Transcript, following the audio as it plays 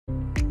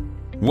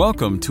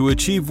Welcome to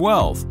Achieve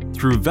Wealth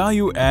through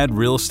value-add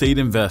real estate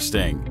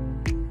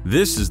investing.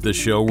 This is the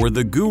show where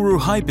the guru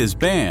hype is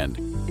banned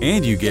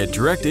and you get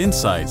direct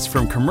insights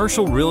from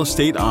commercial real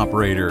estate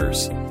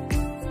operators.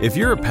 If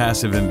you're a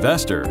passive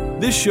investor,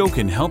 this show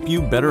can help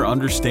you better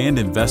understand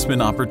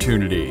investment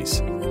opportunities.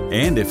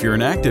 And if you're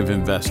an active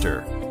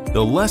investor,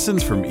 the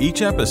lessons from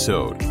each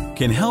episode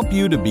can help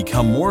you to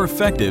become more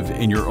effective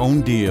in your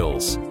own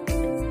deals.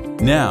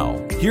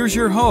 Now, here's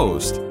your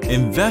host,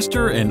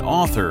 investor and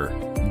author,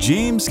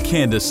 James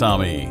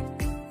Kandasamy.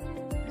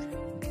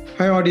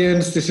 Hi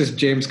audience, this is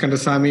James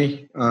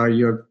Kandasamy.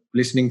 You're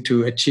listening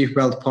to Achieve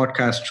Wealth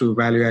podcast through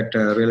value-add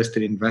real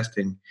estate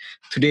investing.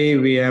 Today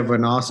we have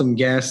an awesome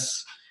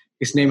guest.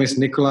 His name is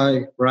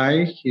Nikolai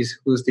Rai.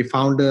 Who's the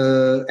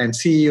founder and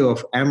CEO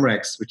of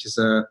MREX, which is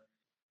an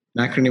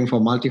acronym for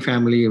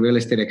Multifamily Real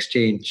Estate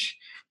Exchange.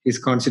 He's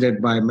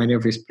considered by many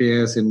of his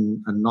peers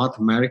in North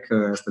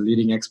America as the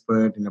leading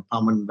expert in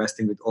apartment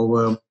investing with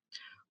over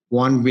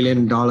 $1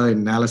 billion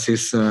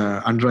analysis,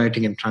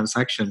 underwriting, and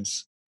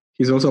transactions.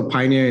 He's also a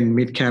pioneer in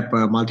mid-cap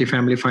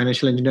multifamily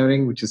financial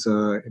engineering, which is,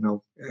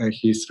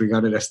 he's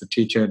regarded as the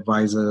teacher,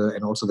 advisor,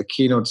 and also the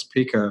keynote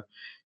speaker.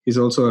 He's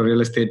also a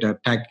real estate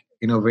tech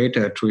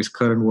innovator through his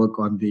current work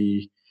on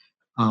the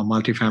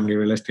multifamily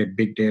real estate,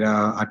 big data,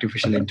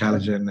 artificial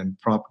intelligence, and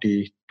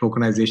property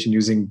tokenization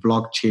using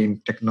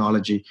blockchain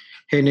technology.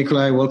 Hey,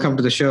 Nikolai, welcome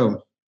to the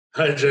show.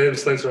 Hi,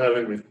 James. Thanks for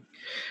having me.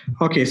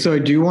 Okay, so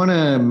do you want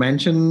to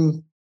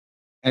mention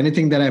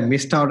anything that I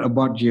missed out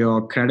about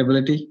your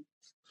credibility?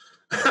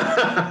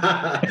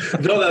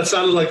 No, that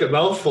sounded like a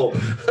mouthful.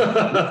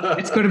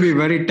 It's going to be a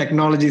very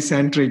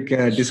technology-centric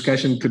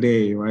discussion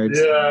today, right?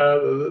 Yeah,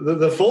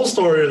 the full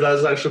story of that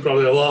is actually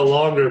probably a lot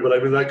longer, but I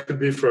mean that could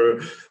be for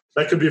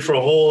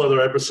a whole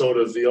other episode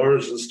of the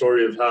origin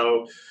story of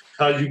how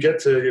you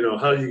get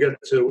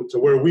to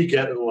where we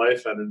get in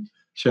life and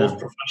Sure. both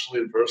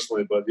professionally and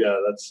personally. But yeah,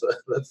 that's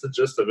the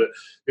gist of it.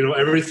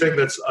 Everything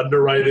that's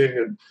underwriting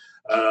and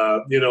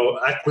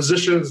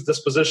acquisitions,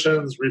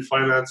 dispositions,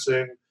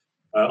 refinancing.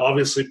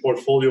 Obviously,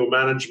 portfolio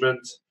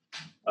management,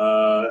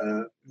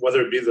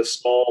 whether it be the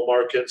small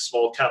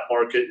cap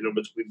market,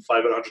 between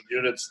 5 and 100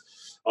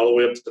 units, all the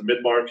way up to the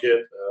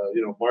mid-market,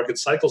 market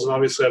cycles. And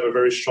obviously, I have a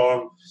very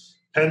strong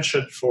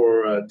penchant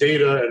for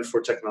data and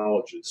for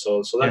technology.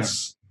 So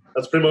that's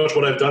pretty much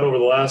what I've done over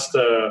the last,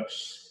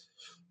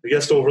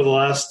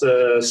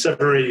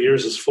 7 or 8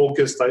 years is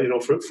focused.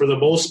 For the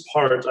most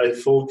part, I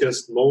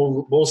focused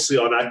mostly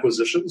on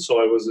acquisitions.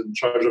 So I was in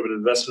charge of an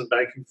investment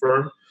banking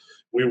firm.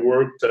 We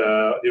worked,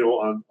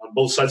 on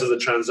both sides of the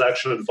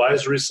transaction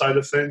advisory side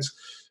of things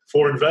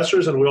for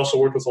investors, and we also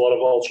worked with a lot of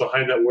ultra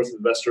high net worth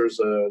investors.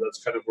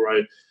 That's kind of where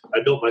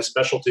I built my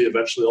specialty.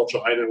 Eventually,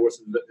 ultra high net worth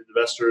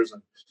investors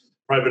and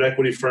private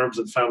equity firms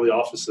and family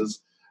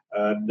offices.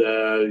 And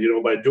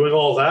by doing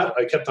all that,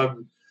 I kept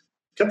on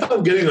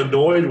getting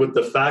annoyed with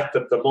the fact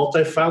that the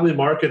multifamily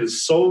market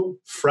is so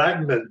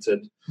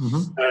fragmented,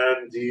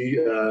 and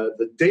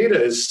the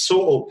data is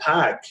so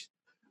opaque.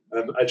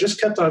 And I just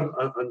kept on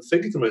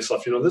thinking to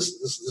myself,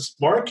 this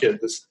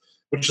market,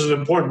 which is an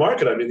important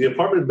market. I mean, the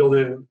apartment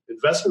building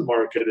investment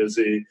market is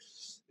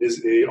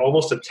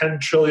almost a $10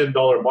 trillion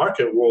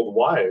market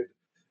worldwide.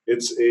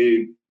 It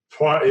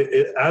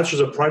answers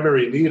a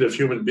primary need of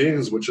human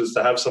beings, which is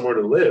to have somewhere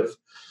to live.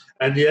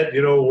 And yet,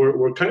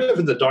 we're kind of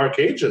in the dark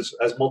ages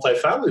as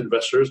multifamily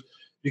investors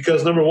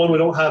because, number one, we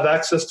don't have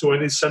access to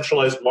any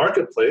centralized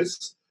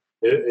marketplace.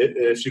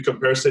 If you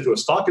compare, say, to a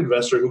stock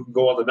investor who can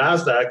go on the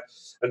NASDAQ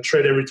and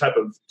trade every type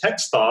of tech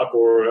stock,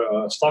 or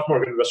a stock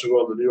market investor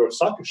go on the New York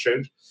Stock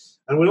Exchange,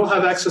 and we don't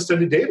have access to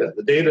any data.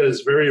 The data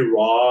is very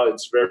raw.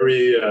 It's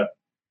very,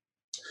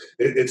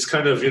 it's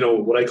kind of,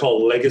 what I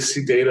call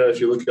legacy data. If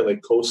you look at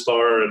like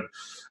CoStar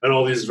and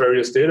all these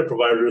various data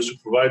providers who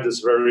provide this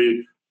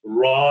very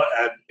raw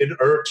and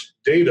inert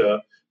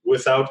data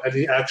without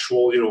any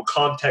actual,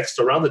 context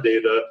around the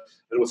data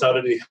and without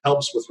any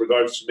helps with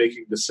regards to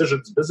making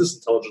decisions, business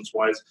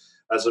intelligence-wise,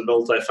 as a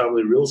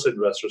multifamily real estate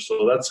investor.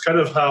 So that's kind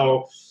of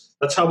how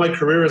my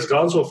career has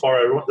gone so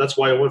far. That's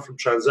why I went from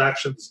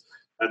transactions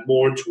and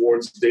more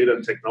towards data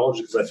and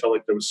technology, because I felt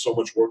like there was so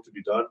much work to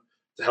be done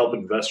to help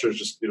investors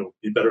just,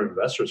 be better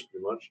investors,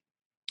 pretty much.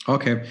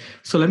 Okay.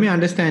 So let me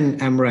understand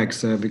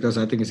MREX because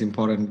I think it's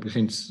important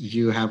since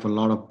you have a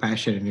lot of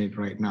passion in it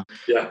right now.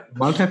 Yeah.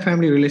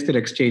 Multifamily real estate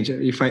exchange,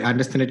 if I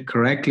understand it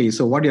correctly.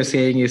 So what you're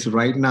saying is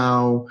right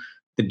now,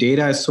 the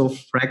data is so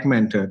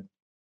fragmented.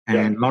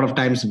 And a lot of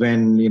times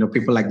when,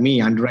 people like me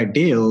underwrite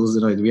deals,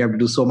 we have to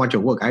do so much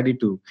of work. Every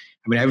deal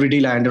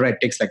I underwrite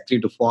takes like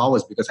 3 to 4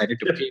 hours because I need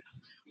to keep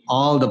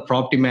all the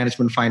property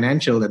management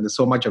financials, and there's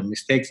so much of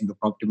mistakes in the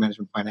property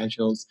management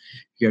financials.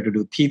 You have to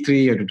do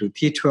T3, you have to do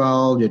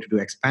T12, you have to do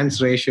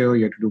expense ratio,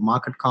 you have to do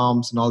market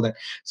comps and all that.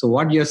 So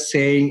what you're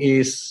saying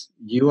is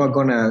you are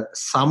going to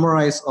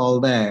summarize all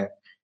that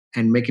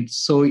and make it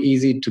so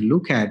easy to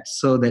look at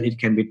so that it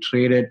can be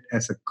traded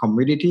as a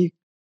commodity.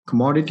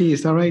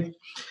 Is that right?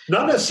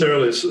 Not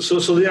necessarily. So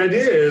the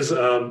idea is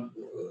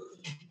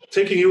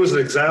taking you as an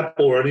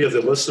example, or any of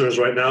the listeners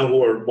right now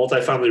who are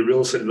multifamily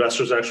real estate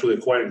investors actually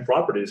acquiring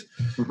properties,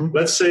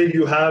 let's say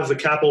you have the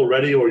capital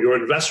ready, or your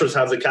investors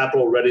have the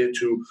capital ready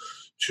to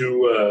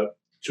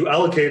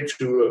allocate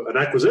to an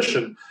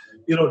acquisition.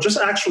 Just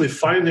actually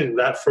finding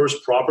that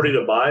first property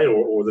to buy,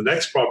 or the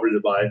next property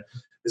to buy,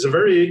 is a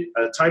very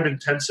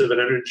time-intensive and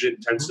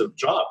energy-intensive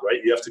job, right?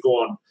 You have to go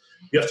on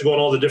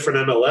all the different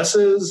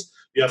MLSs.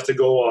 You have to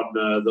go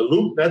on the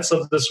LoopNets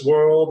of this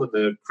world, and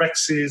the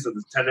Crexes and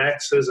the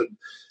 10Xs,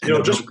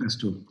 and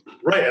just too.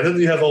 Right. And then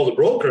you have all the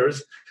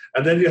brokers,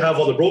 and then you have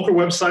all the broker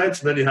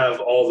websites, and then you have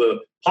all the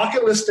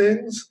pocket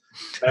listings,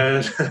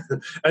 and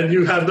and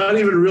you have not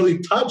even really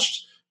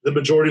touched the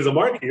majority of the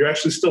market. You're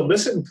actually still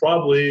missing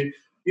probably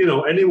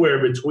anywhere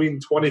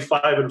between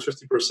 25 and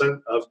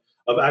 50%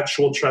 of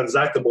actual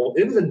transactable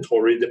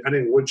inventory,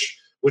 depending which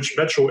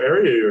metro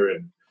area you're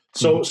in.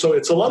 So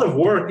it's a lot of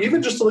work,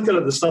 even just to look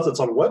at the stuff that's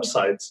on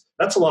websites.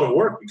 That's a lot of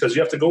work, because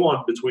you have to go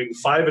on between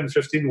 5 and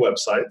 15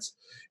 websites.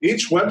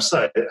 Each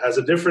website has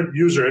a different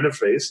user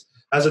interface,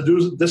 has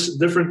this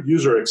different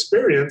user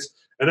experience,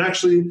 and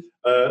actually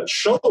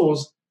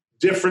shows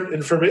different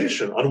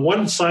information. On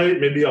one site,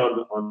 maybe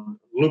on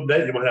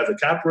LoopNet, you might have the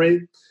cap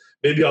rate.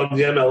 Maybe on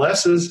the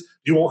MLSs,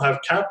 you won't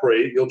have cap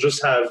rate. You'll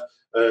just have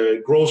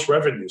gross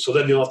revenue. So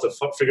then you'll have to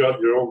figure out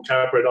your own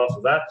cap rate off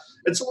of that.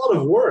 It's a lot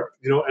of work,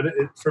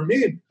 and for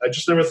me, I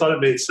just never thought it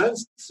made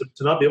sense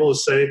to not be able to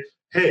say,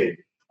 hey,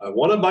 I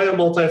want to buy a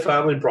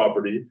multifamily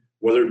property,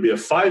 whether it be a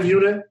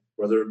 5-unit,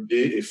 whether it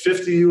be a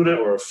 50-unit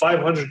or a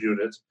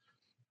 500-unit.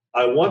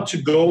 I want to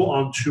go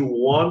onto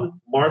one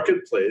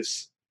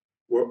marketplace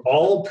where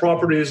all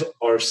properties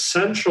are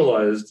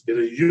centralized in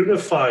a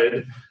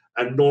unified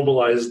and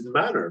normalized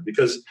manner,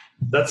 because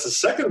that's the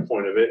second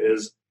point of it,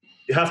 is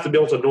you have to be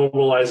able to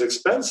normalize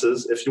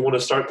expenses if you want to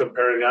start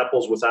comparing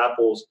apples with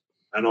apples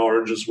and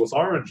oranges with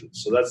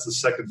oranges. So that's the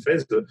second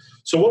phase of it.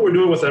 So what we're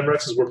doing with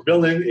MREX is we're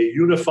building a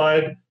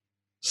unified,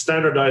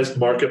 standardized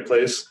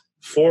marketplace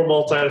for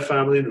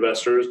multifamily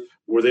investors,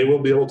 where they will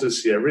be able to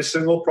see every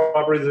single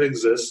property that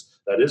exists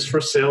that is for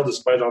sale,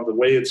 despite on the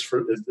way it's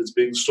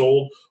being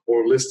sold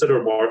or listed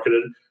or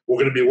marketed. We're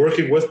going to be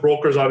working with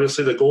brokers.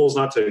 Obviously, the goal is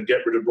not to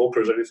get rid of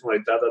brokers or anything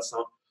like that.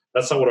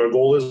 That's not what our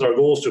goal is. Our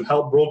goal is to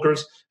help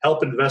brokers,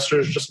 help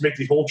investors, just make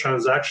the whole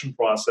transaction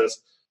process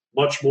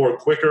much more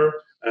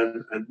quicker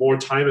and more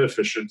time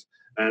efficient.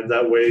 And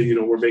that way,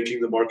 we're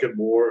making the market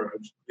more,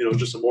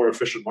 just a more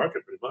efficient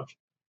market, pretty much.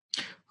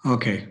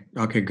 Okay,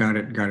 got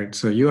it.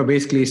 So you are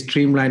basically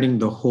streamlining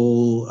the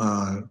whole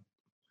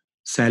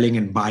selling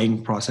and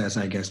buying process,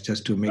 I guess,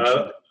 just to make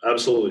sure.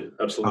 Absolutely.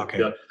 Okay,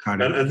 yeah.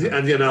 And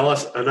the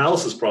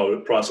analysis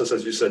process,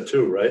 as you said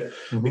too, right?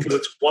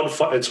 Because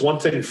it's one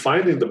thing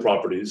finding the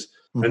properties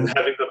and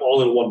having them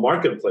all in one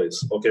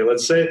marketplace. Okay,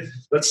 let's say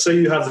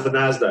you have the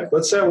NASDAQ.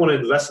 Let's say I want to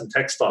invest in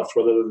tech stocks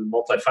rather than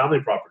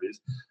multifamily properties.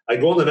 I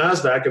go on the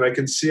NASDAQ and I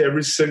can see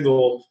every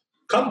single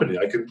company.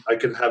 I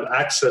can have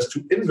access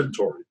to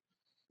inventory.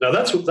 Now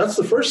that's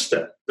the first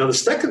step. Now the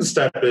second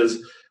step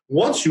is,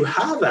 once you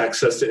have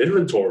access to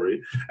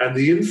inventory and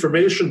the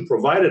information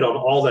provided on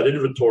all that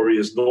inventory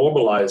is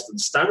normalized and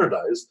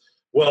standardized,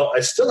 well, I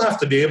still have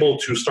to be able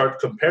to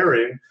start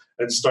comparing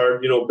and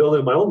start,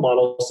 building my own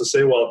models to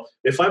say, well,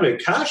 if I'm a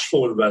cash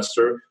flow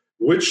investor,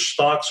 which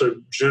stocks are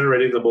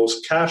generating the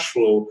most cash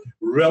flow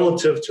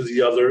relative to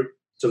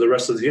the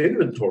rest of the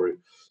inventory?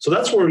 So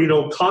that's where,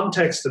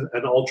 context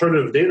and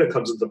alternative data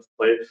comes into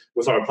play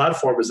with our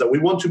platform, is that we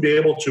want to be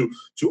able to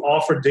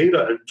offer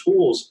data and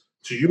tools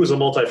to you as a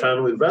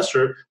multifamily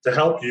investor to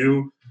help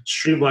you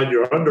streamline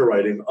your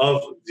underwriting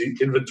of the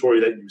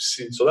inventory that you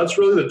see. So that's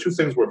really the two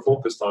things we're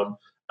focused on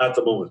at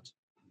the moment.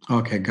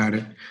 Okay, got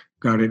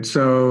it.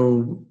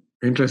 So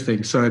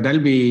interesting. So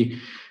that'll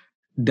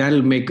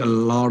make a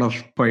lot of,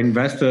 for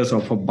investors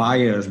or for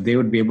buyers, they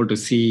would be able to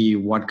see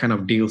what kind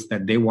of deals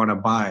that they want to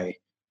buy.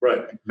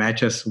 Right.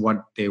 Matches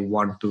what they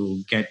want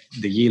to get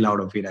the yield out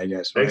of it, I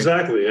guess. Right?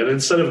 Exactly. And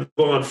instead of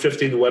going on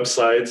 15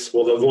 websites,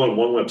 well, they'll go on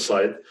one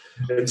website.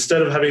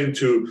 Instead of having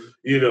to,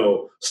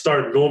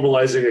 start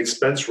normalizing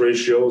expense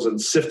ratios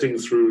and sifting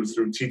through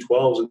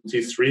T12s and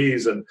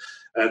T3s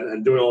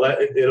and doing all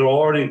that, it'll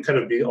already kind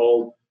of be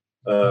all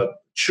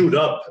chewed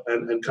up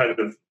and kind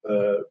of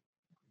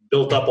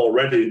built up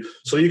already.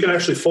 So you can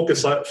actually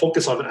focus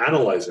on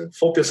analyzing,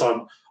 focus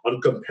on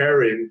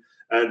comparing,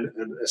 and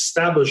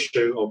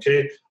establishing,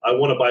 okay, I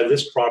want to buy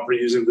this property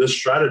using this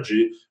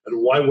strategy,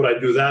 and why would I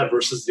do that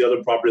versus the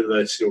other property that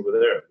I see over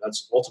there?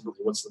 That's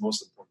ultimately what's the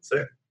most important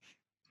thing.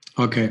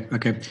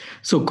 Okay.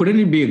 So couldn't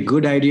it be a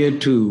good idea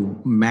to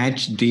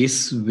match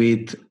this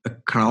with a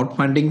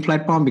crowdfunding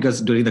platform? Because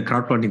during the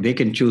crowdfunding, they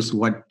can choose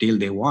what deal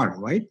they want,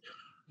 right?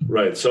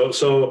 Right. So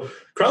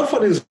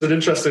crowdfunding is an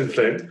interesting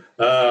thing.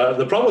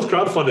 The problem with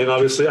crowdfunding,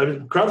 obviously,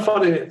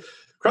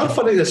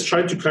 crowdfunding has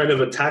tried to kind of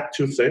attack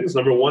two things.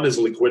 Number one is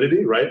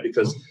liquidity, right?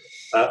 Because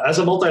as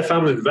a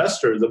multifamily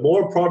investor, the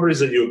more properties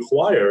that you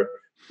acquire,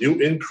 you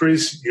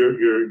increase your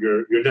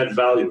net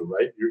value,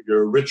 right?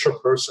 You're a richer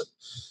person.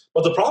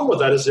 But the problem with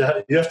that is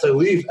you have to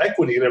leave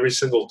equity in every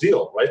single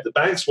deal, right? The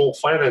banks won't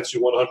finance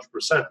you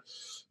 100%.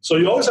 So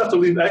you always have to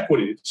leave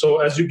equity. So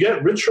as you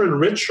get richer and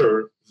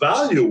richer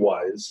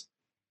value-wise,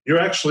 you're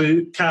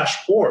actually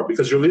cash poor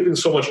because you're leaving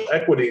so much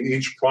equity in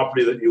each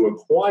property that you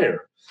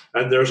acquire.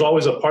 And there's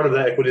always a part of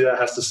that equity that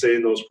has to stay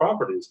in those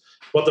properties.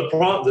 But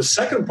the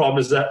second problem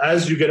is that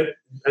as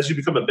you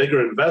become a bigger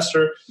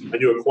investor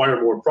and you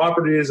acquire more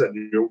properties and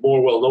you're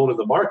more well known in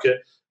the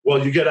market,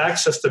 well, you get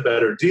access to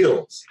better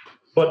deals.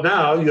 But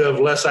now you have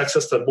less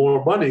access to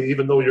more money,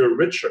 even though you're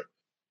richer.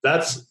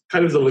 That's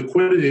kind of the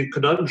liquidity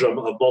conundrum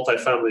of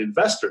multifamily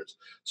investors.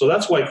 So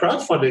that's why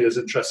crowdfunding is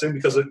interesting,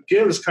 because it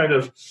gives kind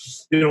of,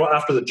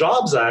 after the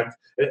Jobs Act,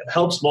 it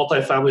helps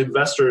multifamily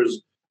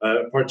investors,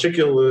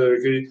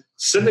 particularly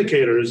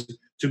syndicators,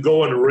 to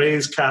go and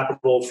raise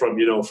capital from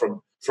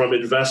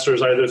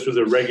investors either through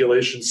the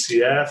Regulation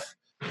CF,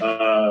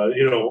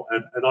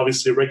 and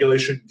obviously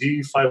Regulation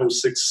D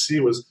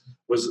 506C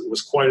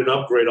was quite an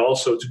upgrade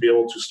also to be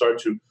able to start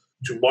to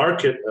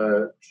market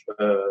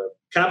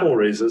capital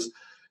raises.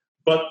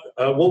 But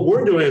what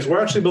we're doing is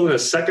we're actually building a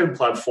second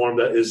platform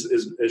that is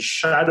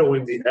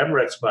shadowing the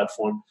MREX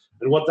platform.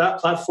 And what that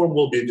platform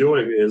will be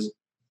doing is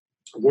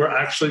we're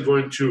actually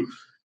going to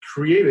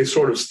create a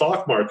sort of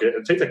stock market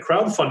and take the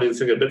crowdfunding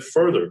thing a bit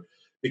further.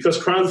 Because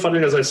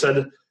crowdfunding, as I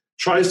said,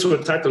 tries to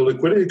attack the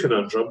liquidity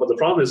conundrum. But the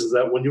problem is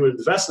that when you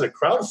invest in a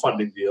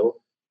crowdfunding deal,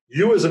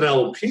 you as an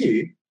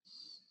LP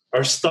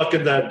are stuck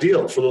in that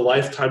deal for the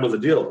lifetime of the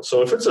deal.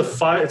 So if it's a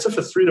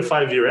 3 to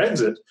 5 year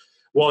exit,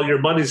 well, your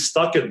money's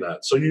stuck in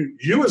that. So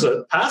you as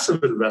a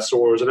passive investor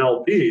or as an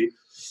LP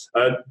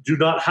do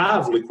not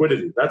have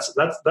liquidity.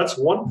 That's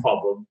one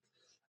problem.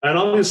 And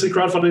obviously,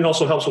 crowdfunding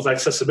also helps with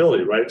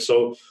accessibility, right?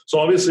 So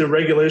obviously,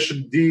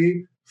 Regulation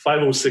D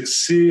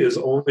 506C is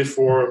only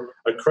for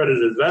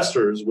accredited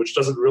investors, which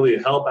doesn't really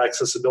help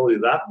accessibility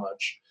that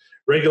much.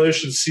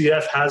 Regulation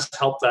CF has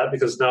helped that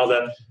because now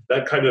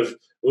that kind of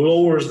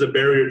lowers the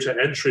barrier to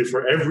entry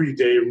for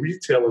everyday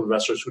retail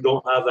investors who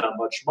don't have that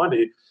much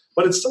money.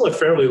 But it's still a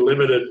fairly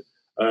limited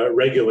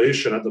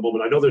regulation at the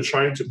moment. I know they're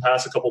trying to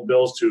pass a couple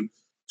bills to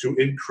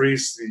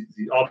increase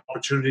the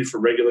opportunity for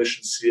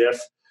Regulation CF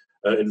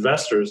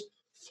investors.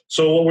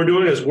 So what we're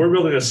doing is we're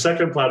building a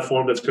second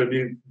platform that's going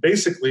to be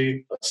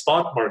basically a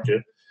stock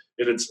market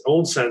in its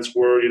own sense,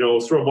 where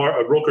through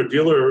a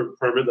broker-dealer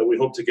permit that we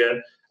hope to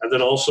get, and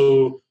then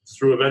also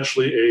through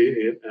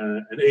eventually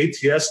an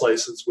ATS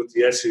license with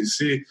the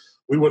SEC,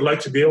 we would like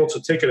to be able to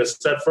take it a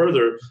step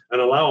further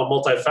and allow a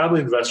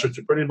multifamily investor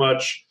to pretty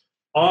much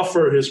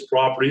offer his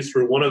property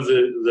through one of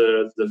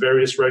the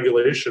various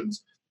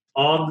regulations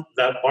on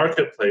that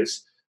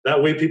marketplace.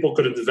 That way people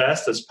could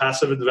invest as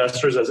passive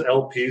investors, as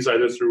LPs,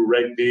 either through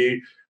Reg D,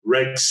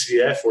 Reg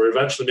CF, or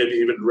eventually maybe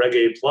even Reg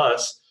A+.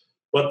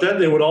 But then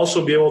they would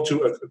also be able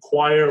to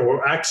acquire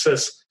or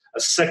access a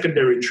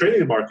secondary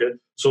trading market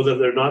so that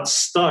they're not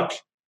stuck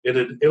in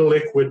an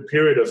illiquid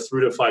period of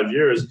 3 to 5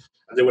 years.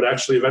 And they would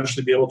actually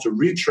eventually be able to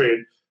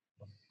retrade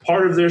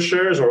part of their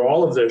shares or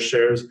all of their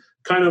shares,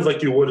 kind of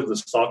like you would in the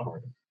stock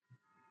market.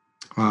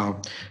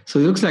 Wow. So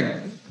it looks like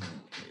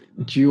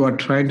you are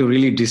trying to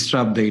really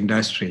disrupt the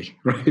industry,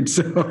 right?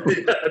 So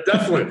yeah,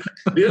 definitely.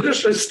 The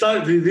industry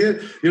stock,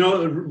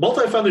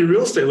 multifamily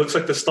real estate looks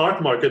like the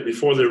stock market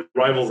before the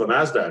arrival of the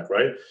NASDAQ,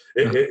 right?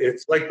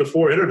 It's like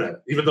before internet.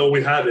 Even though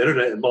we have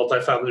internet in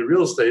multifamily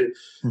real estate,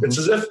 it's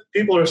as if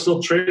people are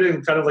still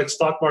trading kind of like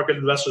stock market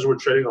investors were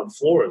trading on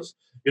floors,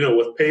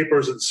 with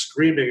papers and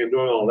screaming and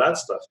doing all that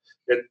stuff.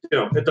 It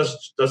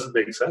doesn't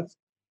make sense.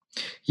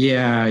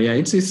 Yeah.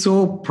 It's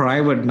so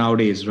private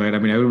nowadays, right? I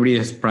mean, everybody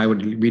has private.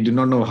 We do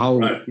not know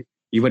how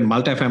even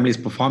multifamily is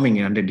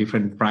performing under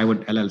different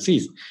private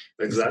LLCs.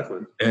 Exactly.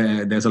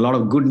 There's a lot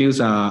of good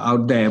news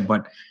out there,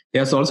 but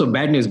there's also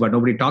bad news, but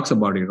nobody talks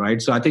about it, right?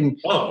 So I think.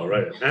 Oh,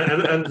 right.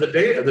 And the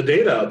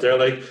data out there,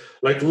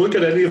 like look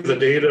at any of the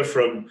data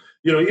from,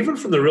 even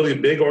from the really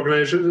big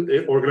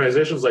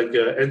organizations like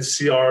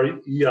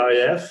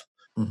NCREIF,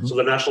 so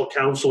the National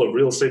Council of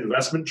Real Estate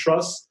Investment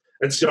Trusts,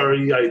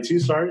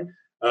 NCREIT, sorry.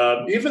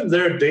 Even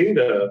their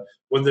data,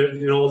 when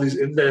they're all these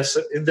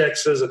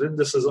indexes and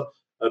indices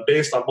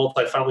based on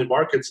multifamily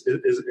markets,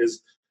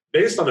 is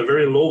based on a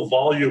very low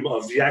volume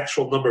of the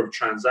actual number of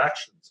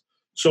transactions.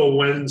 So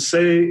when,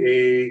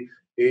 say,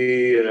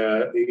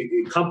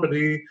 a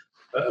company,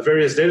 a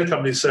various data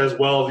company says,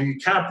 well, the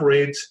cap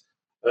rate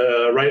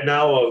right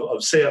now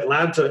of say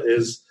Atlanta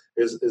is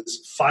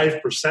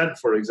 5%,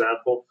 for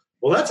example.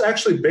 Well, that's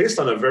actually based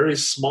on a very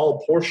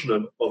small portion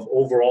of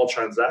overall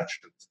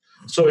transactions.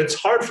 So it's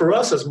hard for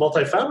us as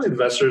multifamily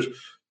investors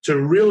to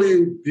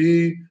really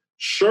be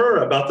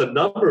sure about the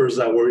numbers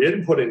that we're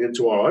inputting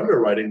into our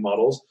underwriting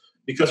models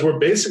because we're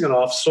basing it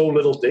off so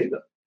little data.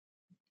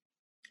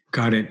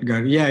 Got it.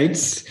 Yeah,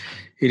 it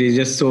is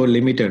just so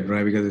limited,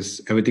 right?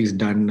 Because everything's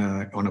done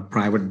on a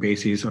private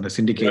basis, on a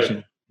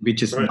syndication,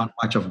 which is not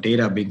much of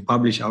data being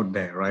published out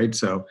there, right?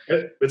 So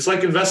it's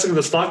like investing in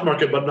the stock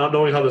market, but not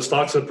knowing how the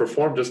stocks have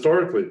performed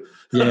historically.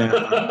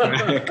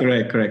 Yeah,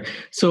 correct.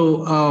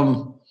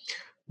 So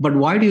But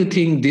why do you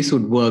think this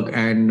would work?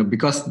 And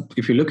because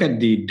if you look at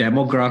the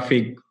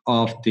demographic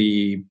of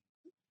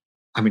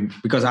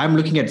because I'm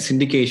looking at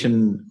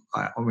syndication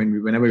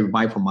whenever we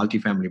buy for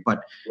multifamily, but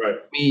right.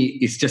 For me,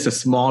 it's just a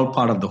small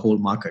part of the whole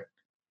market,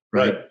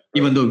 right? Right.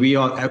 Even though we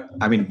are,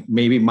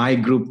 maybe my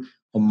group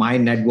or my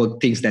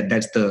network thinks that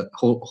that's the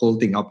whole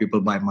thing, how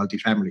people buy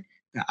multifamily.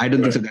 I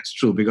don't think so that's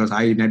true, because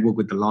I network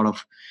with a lot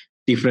of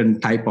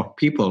different type of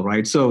people,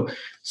 right? So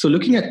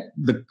looking at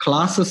the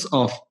classes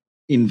of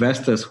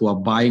investors who are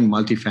buying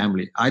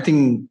multifamily, I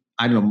don't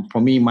know, for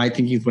me, my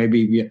thinking is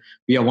maybe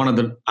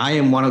I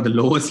am one of the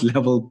lowest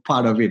level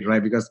part of it,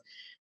 right? Because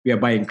we are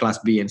buying class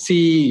B and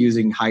C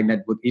using high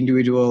net worth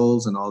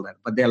individuals and all that.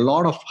 But there are a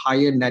lot of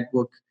higher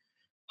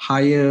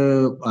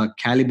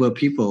caliber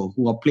people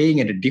who are playing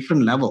at a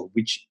different level,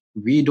 which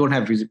I don't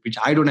have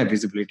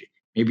visibility.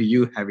 Maybe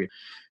you have it.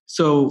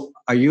 So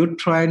are you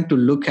trying to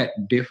look at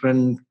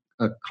different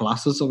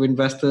classes of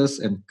investors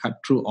and cut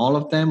through all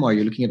of them, or are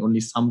you looking at only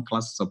some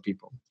classes of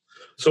people?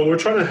 So we're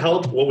trying to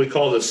help what we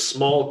call the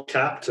small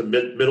cap to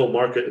middle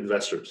market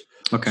investors.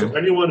 Okay. So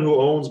anyone who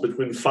owns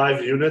between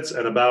 5 units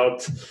and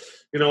about,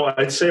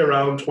 I'd say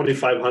around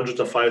 2,500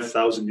 to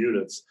 5,000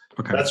 units.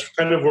 Okay. That's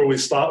kind of where we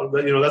stop.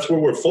 That's where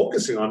we're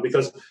focusing on,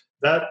 because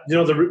that,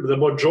 the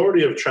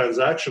majority of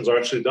transactions are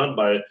actually done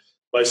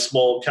by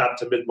small cap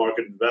to mid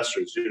market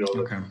investors.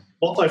 Okay.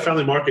 The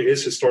multifamily market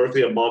is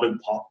historically a mom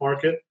and pop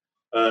market.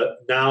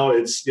 Now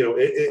it's,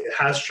 it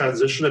has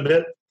transitioned a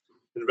bit.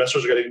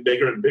 Investors are getting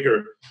bigger and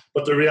bigger,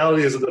 but the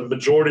reality is that the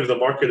majority of the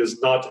market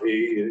is not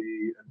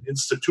an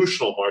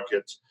institutional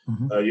market.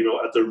 Mm-hmm.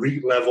 At the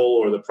REIT level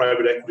or the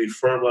private equity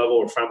firm level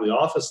or family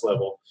office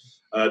level,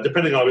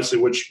 depending obviously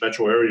which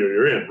metro area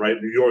you're in.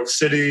 Right, New York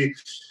City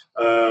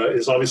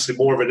is obviously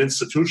more of an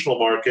institutional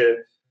market.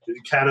 In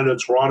Canada,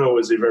 Toronto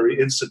is a very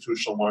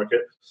institutional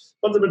market,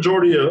 but the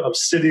majority of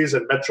cities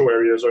and metro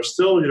areas are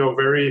still,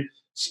 very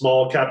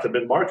small cap to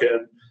mid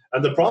market.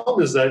 And the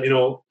problem is that,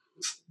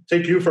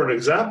 take you for an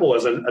example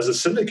as a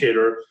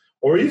syndicator,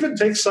 or even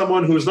take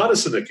someone who's not a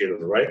syndicator,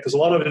 right? Because a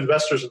lot of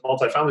investors in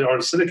multifamily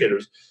aren't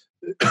syndicators.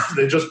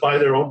 They just buy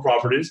their own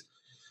properties.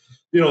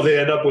 They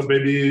end up with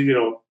maybe,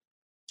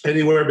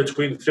 anywhere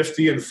between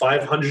 50 and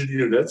 500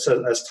 units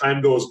as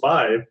time goes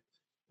by.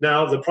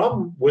 Now, the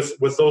problem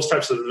with those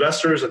types of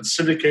investors and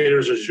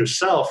syndicators as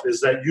yourself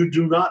is that you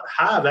do not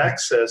have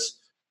access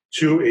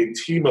to a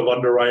team of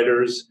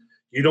underwriters.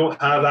 You don't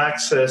have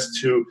access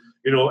to,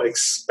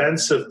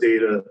 expensive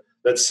data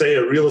that, say,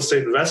 a real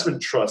estate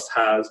investment trust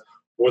has,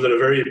 or that a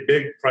very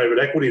big private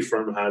equity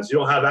firm has. You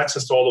don't have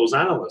access to all those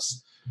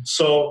analysts.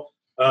 So,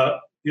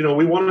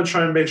 we want to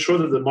try and make sure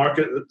that the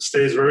market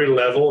stays very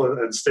level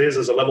and stays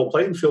as a level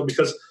playing field,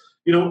 because,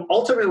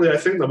 ultimately, I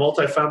think the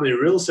multifamily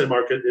real estate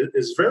market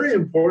is very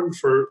important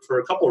for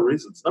a couple of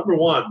reasons. Number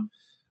one,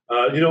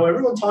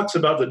 everyone talks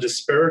about the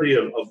disparity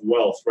of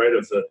wealth, right?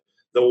 Of the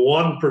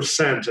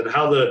 1%, and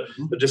how the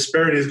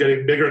disparity is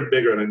getting bigger and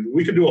bigger. And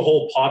we could do a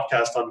whole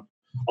podcast on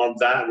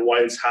that and why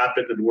it's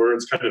happened and where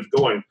it's kind of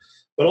going.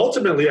 But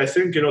ultimately, I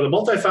think, the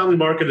multifamily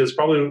market is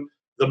probably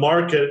the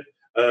market,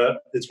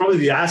 it's probably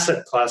the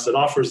asset class that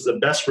offers the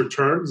best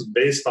returns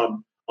based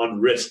on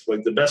risk,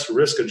 like the best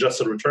risk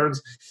adjusted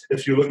returns,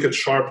 if you look at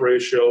Sharpe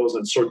ratios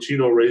and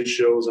Sortino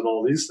ratios and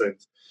all these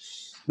things.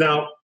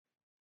 Now,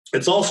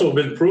 it's also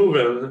been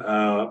proven,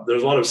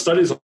 there's a lot of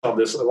studies on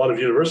this, a lot of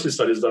university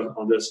studies done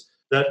on this,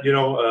 that,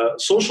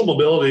 social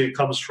mobility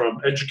comes from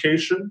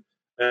education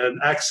and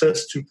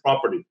access to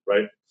property,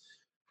 right?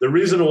 The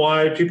reason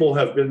why people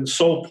have been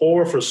so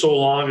poor for so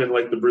long in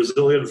like the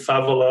Brazilian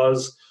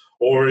favelas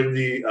or in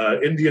the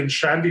Indian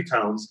shanty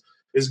towns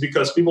is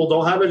because people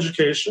don't have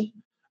education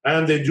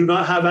and they do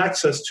not have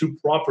access to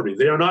property.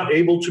 They are not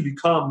able to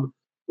become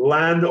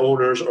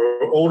landowners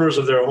or owners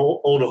of their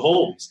own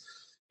homes,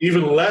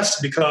 even less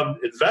become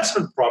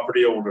investment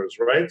property owners,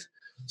 right?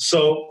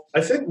 So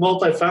I think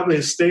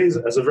multifamily stays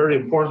as a very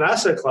important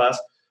asset class,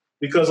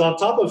 because on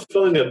top of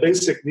filling a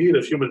basic need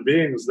of human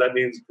beings, that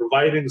means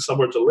providing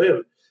somewhere to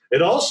live,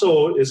 it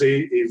also is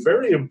a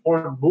very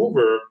important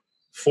mover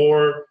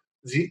for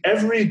the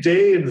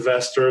everyday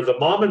investor, the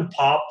mom and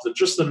pop,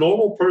 just the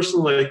normal person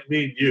like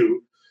me and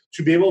you,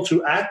 to be able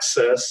to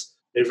access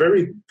a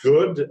very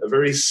good, a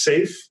very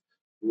safe,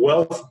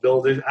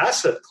 wealth-building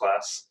asset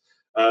class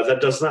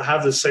that does not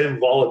have the same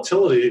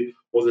volatility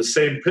or the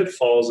same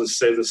pitfalls as,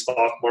 say, the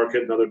stock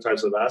market and other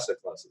types of asset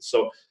classes.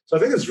 So I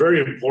think it's very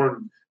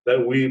important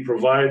that we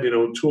provide,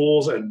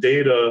 tools and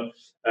data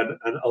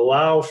and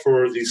allow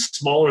for the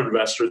smaller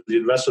investor, the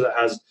investor that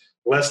has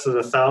less than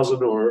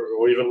 1,000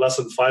 or even less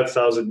than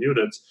 5,000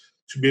 units,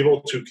 to be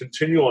able to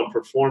continue on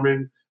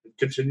performing and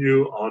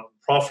continue on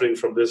profiting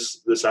from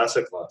this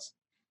asset class.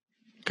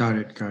 Got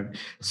it.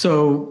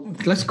 So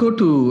let's go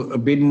to a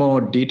bit more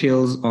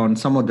details on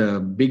some of the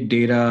big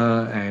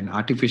data and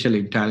artificial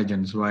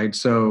intelligence, right?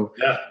 So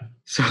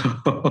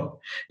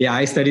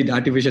I studied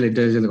artificial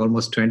intelligence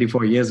almost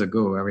 24 years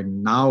ago.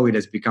 Now it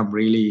has become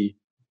really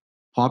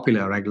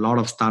popular, like a lot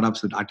of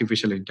startups with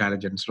artificial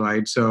intelligence,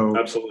 right? So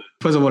Absolutely.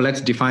 first of all,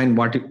 let's define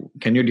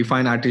can you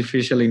define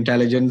artificial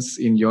intelligence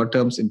in your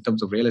terms, in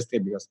terms of real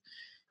estate? Because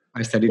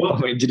I studied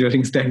from an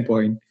engineering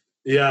standpoint.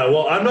 Yeah,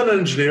 well, I'm not an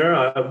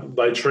engineer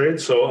by trade,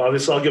 so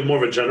obviously I'll give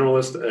more of a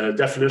generalist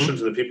definition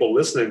to the people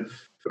listening,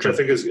 which I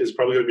think is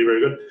probably going to be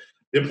very good.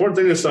 The important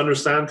thing is to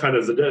understand kind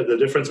of the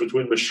difference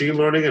between machine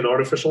learning and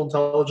artificial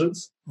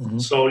intelligence. Mm-hmm.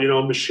 So,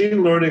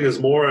 machine learning is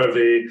more of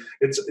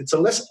it's a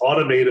less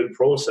automated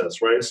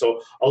process, right?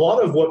 So a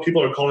lot of what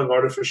people are calling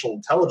artificial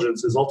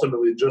intelligence is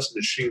ultimately just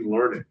machine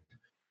learning.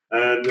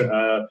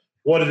 And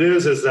what it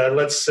is that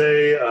let's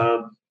say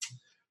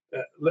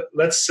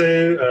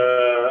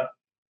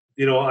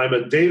I'm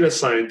a data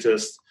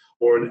scientist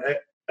or an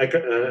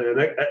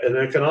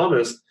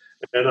economist,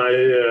 and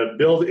I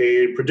build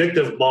a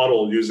predictive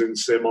model using,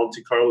 say,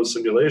 Monte Carlo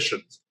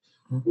simulations.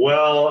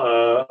 Well,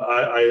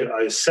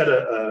 I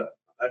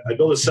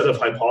build a set of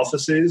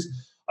hypotheses.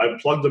 I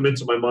plug them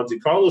into my Monte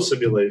Carlo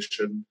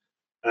simulation,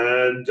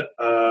 and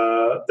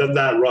then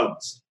that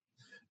runs.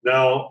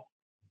 Now,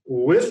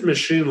 with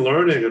machine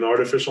learning and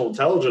artificial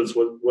intelligence,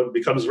 what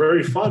becomes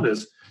very fun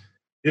is,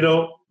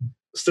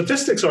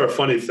 statistics are a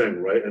funny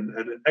thing, right? And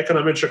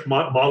econometric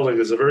modeling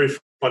is a very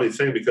funny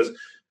thing because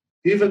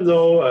even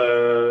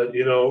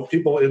though,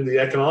 people in the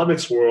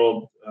economics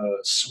world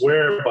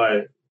swear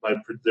by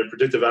their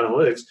predictive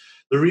analytics,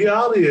 the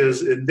reality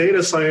is in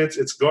data science,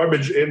 it's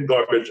garbage in,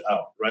 garbage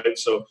out, right?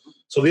 So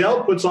the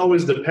outputs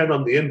always depend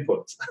on the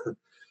inputs.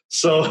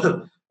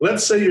 So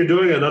let's say you're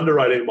doing an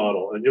underwriting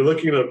model and you're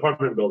looking at an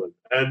apartment building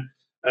and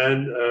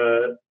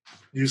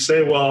you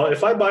say, well,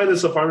 if I buy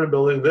this apartment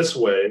building this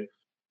way,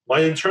 my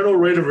internal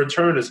rate of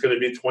return is going to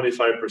be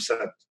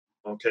 25%.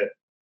 Okay.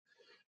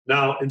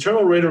 Now,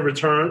 internal rate of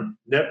return,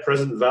 net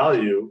present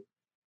value,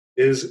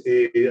 is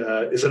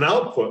an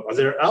output.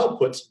 They're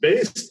outputs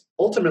based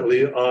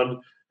ultimately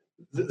on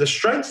the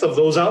strength of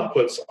those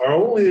outputs are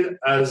only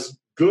as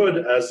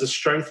good as the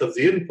strength of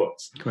the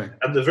inputs. Correct.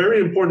 And the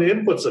very important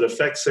inputs that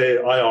affect, say,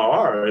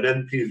 IRR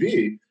and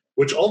NPV,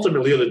 which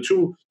ultimately are the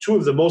two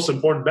of the most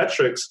important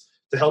metrics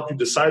to help you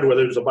decide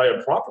whether to buy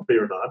a property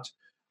or not,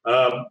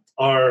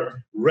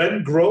 are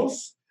rent growth,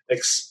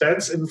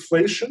 expense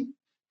inflation,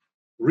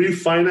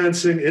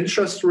 refinancing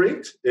interest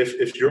rate,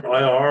 if your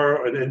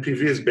IRR and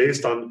NPV is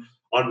based on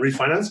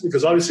refinance,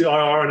 because obviously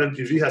IRR and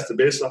NPV has to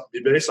be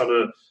based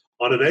on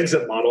an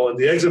exit model, and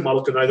the exit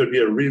model can either be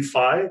a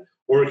refi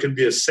or it can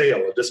be a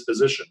sale, a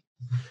disposition.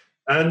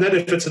 And then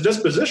if it's a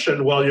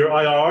disposition, well, your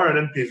IRR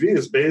and NPV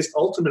is based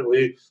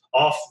ultimately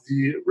off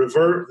the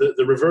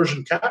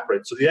reversion cap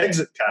rate, so the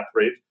exit cap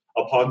rate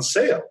upon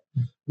sale.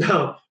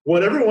 Now,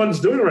 what everyone's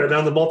doing right now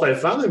in the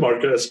multifamily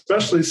market,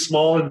 especially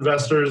small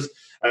investors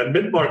and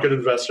mid-market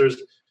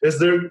investors, is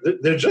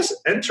they're just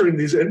entering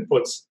these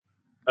inputs.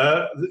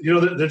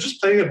 They're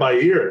just playing it by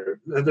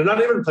ear, and they're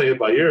not even playing it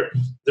by ear.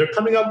 They're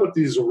coming up with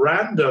these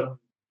random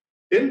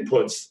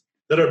inputs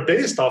that are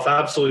based off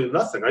absolutely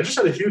nothing. I just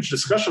had a huge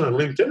discussion on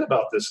LinkedIn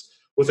about this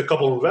with a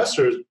couple of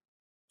investors,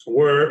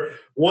 where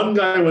one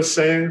guy was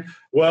saying,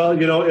 well,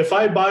 if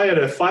I buy at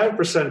a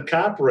 5%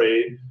 cap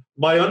rate,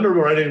 my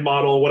underwriting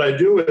model, what I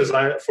do is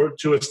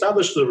to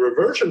establish the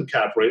reversion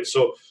cap rate,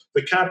 so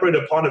the cap rate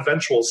upon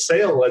eventual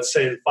sale, let's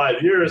say in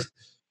 5 years,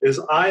 is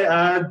I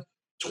add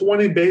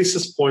 20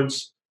 basis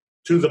points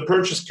to the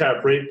purchase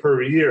cap rate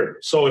per year.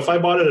 So if I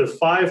bought it at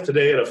 5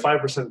 today at a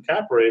 5%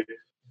 cap rate,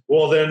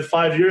 well, then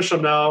 5 years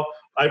from now,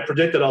 I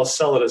predict that I'll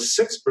sell at a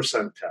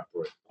 6% cap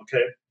rate,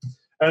 okay?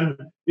 And,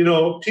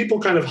 people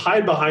kind of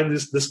hide behind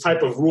this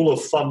type of rule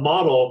of thumb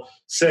model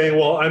saying,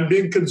 well, I'm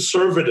being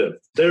conservative,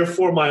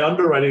 therefore my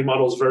underwriting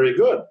model is very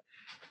good.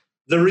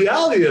 The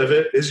reality of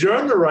it is your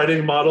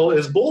underwriting model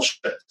is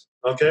bullshit,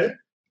 okay?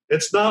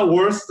 It's not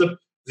worth the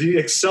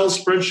Excel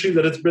spreadsheet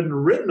that it's been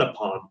written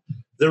upon.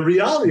 The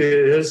reality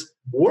is,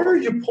 where are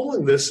you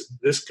pulling this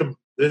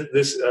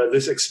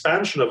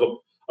expansion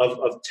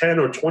of 10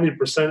 or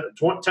 20%,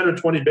 10 or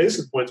 20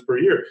 basis points per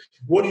year?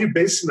 What are you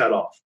basing that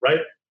off,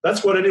 right?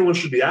 That's what anyone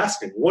should be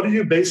asking. What are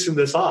you basing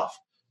this off?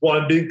 Well,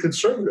 I'm being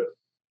conservative.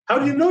 How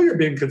do you know you're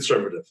being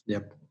conservative?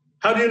 Yep.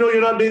 How do you know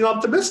you're not being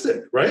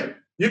optimistic, right?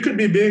 You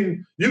could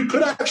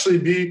actually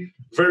be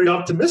very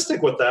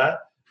optimistic with that,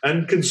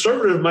 and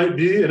conservative might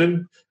be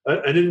an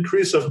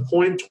increase of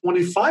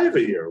 0.25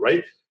 a year,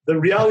 right? The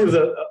reality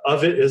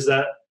of it is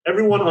that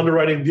everyone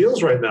underwriting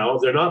deals right now,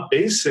 they're not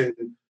basing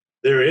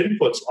their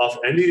inputs off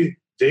any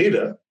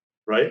data,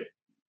 right?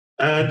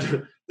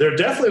 And they're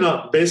definitely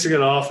not basing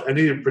it off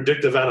any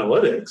predictive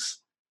analytics,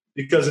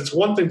 because it's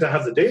one thing to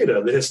have the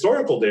data, the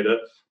historical data,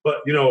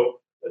 but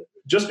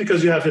just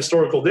because you have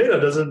historical data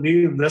doesn't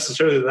mean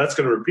necessarily that's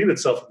going to repeat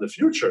itself in the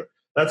future.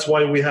 That's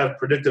why we have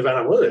predictive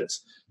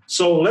analytics.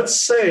 So let's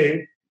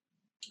say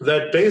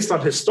that based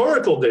on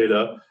historical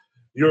data,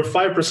 your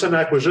 5%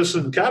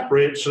 acquisition cap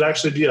rate should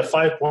actually be a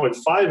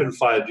 5.5 in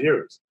 5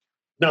 years.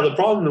 Now, the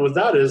problem with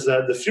that is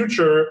that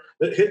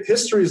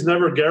history is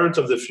never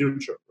guaranteed of the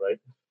future, right?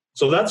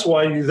 So that's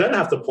why you then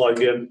have to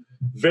plug in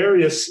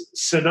various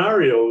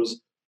scenarios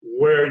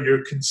where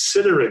you're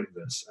considering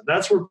this. And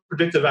that's where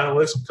predictive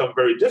analytics become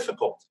very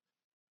difficult,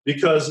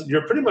 because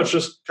you're pretty much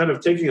just kind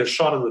of taking a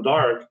shot in the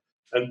dark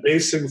and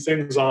basing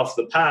things off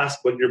the past,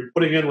 but you're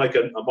putting in like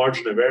a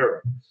margin of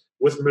error.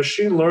 With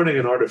machine learning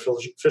and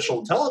artificial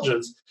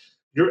intelligence,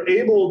 you're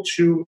able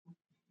to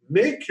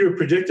make your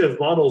predictive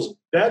models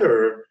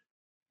better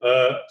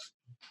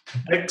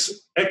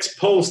ex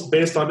post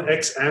based on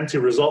ex ante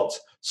results.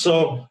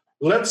 So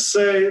let's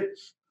say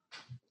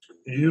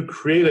you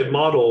create a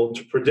model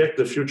to predict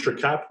the future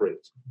cap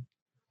rate.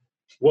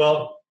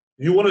 Well,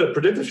 you want to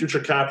predict the future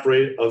cap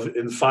rate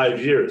in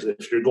 5 years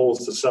if your goal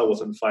is to sell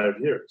within 5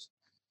 years.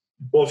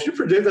 Well, if you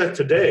predict that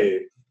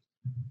today,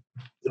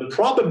 the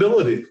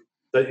probability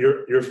that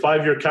your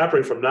 5-year cap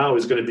rate from now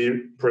is going to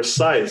be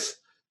precise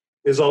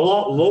is a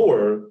lot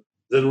lower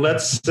than,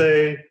 let's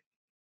say,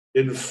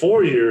 in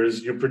 4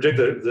 years you predict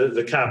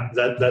the cap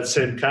that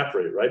same cap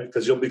rate, right?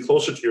 Because you'll be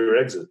closer to your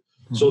exit.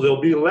 So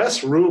there'll be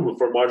less room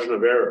for margin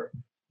of error.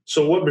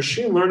 So what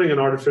machine learning and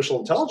artificial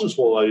intelligence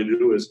will allow you to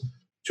do is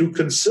to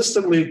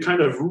consistently kind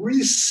of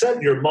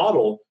reset your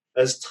model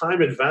as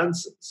time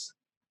advances.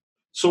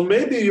 So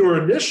maybe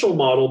your initial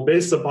model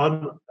based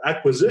upon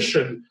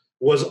acquisition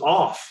was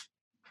off.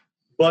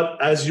 But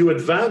as you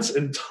advance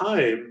in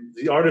time,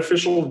 the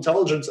artificial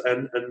intelligence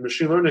and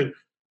machine learning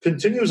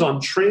continues on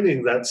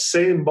training that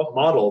same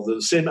model,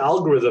 the same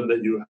algorithm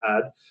that you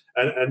had,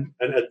 and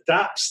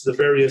adapts the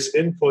various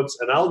inputs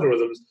and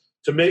algorithms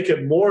to make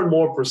it more and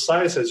more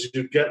precise as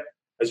you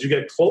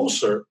get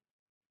closer.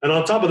 And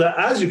on top of that,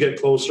 as you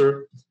get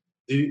closer,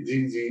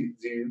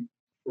 the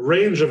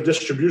range of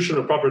distribution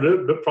of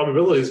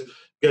probabilities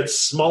gets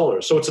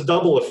smaller. So it's a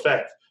double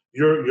effect.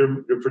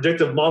 Your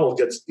predictive model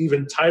gets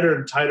even tighter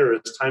and tighter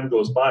as time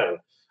goes by.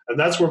 And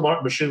that's where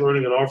machine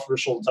learning and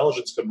artificial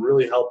intelligence can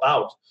really help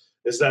out,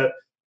 is that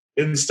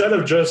instead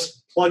of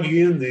just plugging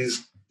in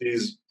these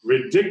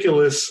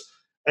ridiculous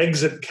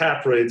exit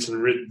cap rates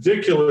and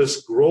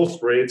ridiculous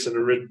growth rates and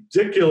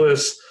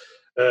ridiculous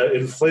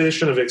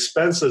inflation of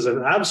expenses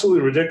and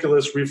absolutely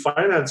ridiculous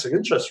refinancing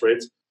interest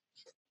rates,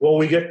 well,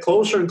 we get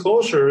closer and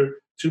closer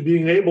to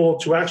being able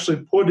to actually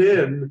put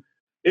in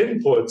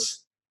inputs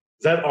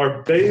that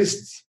are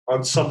based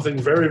on something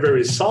very,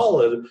 very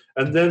solid,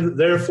 and then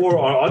therefore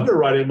our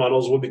underwriting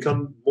models will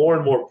become more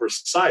and more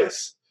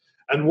precise.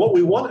 And what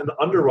we want in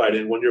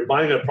underwriting when you're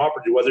buying a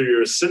property, whether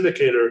you're a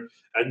syndicator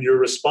and you're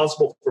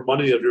responsible for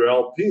money of your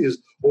LPs,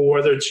 or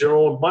whether it's your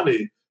own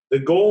money, the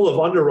goal of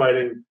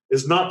underwriting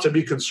is not to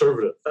be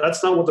conservative.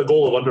 That's not what the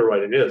goal of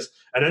underwriting is.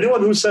 And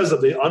anyone who says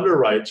that they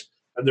underwrite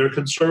and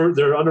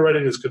their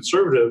underwriting is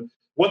conservative,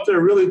 what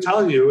they're really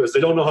telling you is they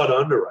don't know how to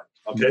underwrite,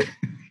 okay?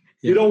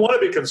 You don't want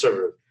to be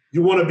conservative.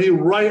 You want to be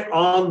right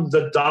on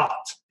the dot.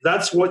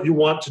 That's what you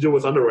want to do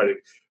with underwriting.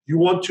 You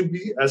want to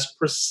be as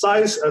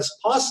precise as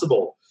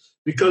possible,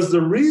 because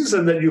the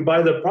reason that you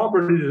buy the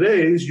property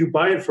today is you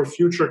buy it for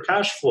future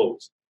cash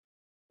flows.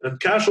 And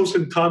cash flows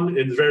can come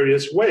in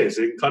various ways.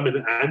 They can come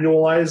in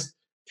annualized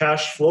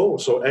cash flow,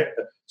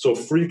 so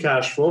free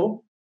cash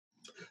flow.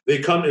 They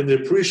come in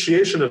the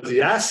appreciation of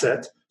the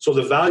asset, so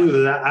the value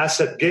that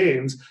asset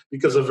gains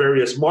because of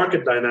various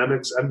market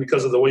dynamics and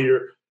because of the way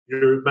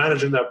you're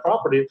managing that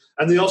property.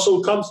 And they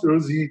also come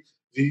through the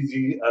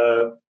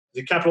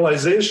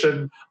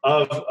capitalization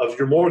of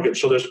your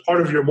mortgage. So there's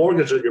part of your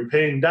mortgage that you're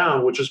paying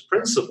down, which is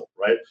principal,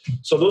 right?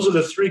 So those are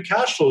the three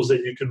cash flows that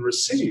you can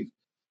receive.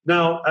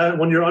 Now,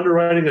 when you're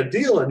underwriting a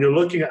deal and you're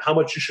looking at how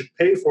much you should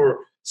pay for,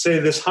 say,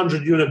 this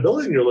 100-unit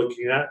building you're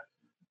looking at,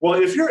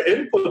 well, if your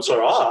inputs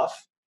are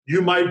off,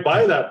 you might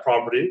buy that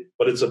property,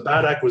 but it's a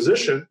bad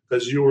acquisition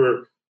because you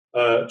were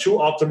too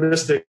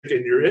optimistic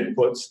in your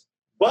inputs.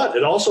 But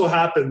it also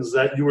happens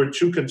that you were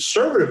too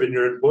conservative in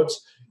your inputs,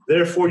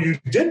 therefore you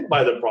didn't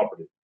buy the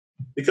property.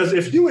 Because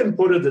if you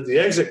inputted that the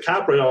exit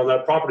cap rate on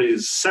that property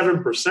is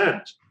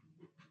 7%,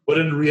 but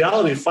in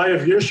reality,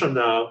 5 years from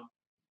now,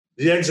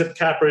 the exit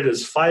cap rate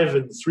is 5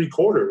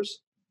 3/4,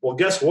 well,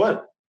 guess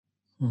what?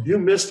 You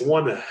missed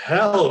one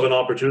hell of an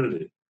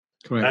opportunity.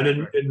 Correct.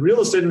 And in real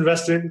estate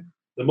investing,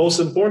 the most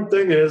important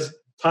thing is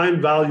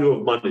time value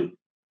of money.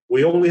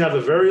 We only have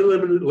a very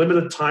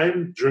limited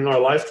time during our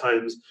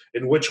lifetimes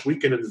in which we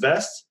can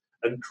invest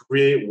and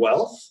create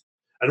wealth.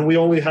 And we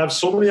only have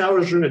so many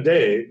hours during a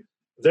day.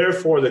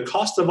 Therefore, the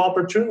cost of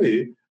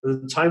opportunity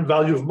and the time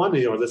value of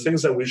money are the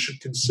things that we should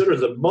consider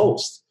the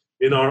most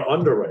in our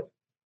underwriting.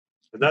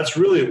 And that's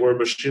really where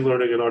machine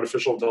learning and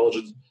artificial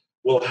intelligence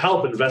will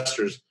help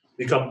investors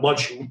become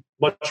much,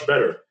 much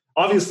better.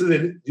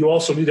 Obviously, you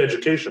also need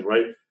education,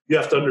 right? You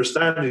have to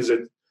understand these.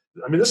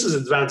 I mean, this is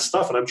advanced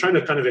stuff, and I'm trying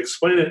to kind of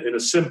explain it in a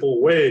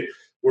simple way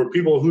where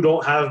people who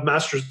don't have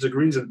master's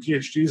degrees and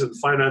PhDs in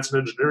finance and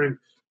engineering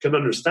can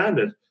understand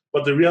it.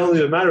 But the reality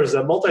of the matter is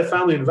that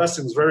multifamily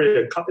investing is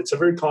it's a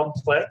very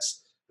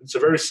complex, it's a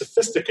very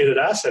sophisticated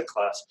asset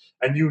class,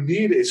 and you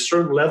need a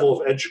certain level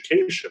of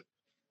education.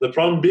 The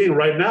problem being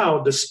right now,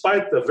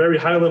 despite the very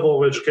high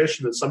level of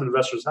education that some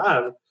investors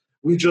have,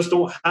 we just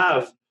don't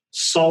have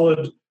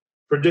solid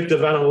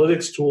predictive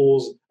analytics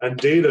tools and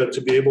data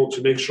to be able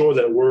to make sure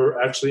that we're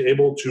actually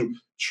able to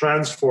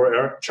transfer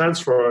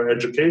our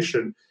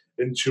education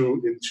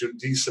into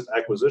decent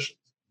acquisitions.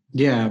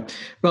 Yeah,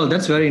 well,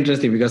 that's very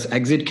interesting because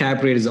exit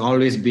cap rate is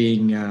always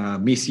being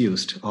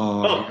misused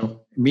or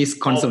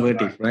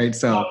misconservative, right?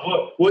 So,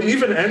 well,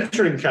 even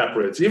entering cap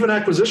rates, even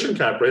acquisition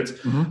cap rates,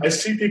 I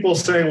see people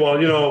saying, "Well,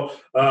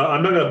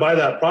 I'm not going to buy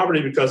that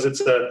property because it's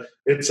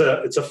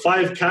a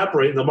 5 cap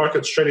rate and the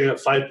market's trading at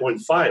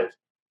 5.5."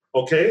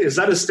 Okay, is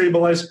that a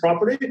stabilized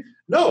property?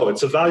 No,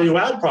 it's a value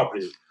add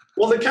property.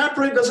 Well, the cap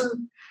rate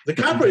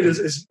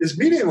is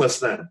meaningless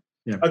then.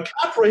 Yeah. A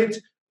cap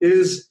rate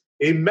is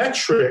a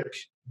metric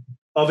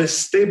of a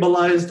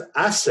stabilized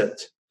asset.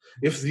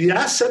 If the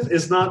asset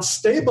is not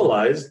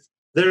stabilized,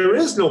 there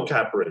is no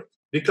cap rate,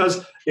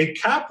 because a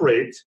cap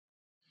rate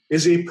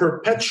is a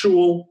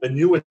perpetual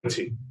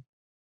annuity.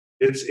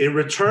 It's a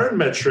return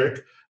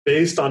metric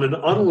based on an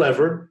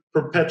unlevered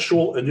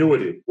perpetual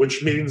annuity,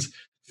 which means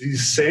the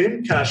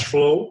same cash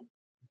flow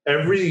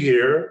every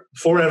year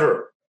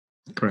forever.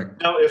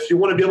 Correct. Now, if you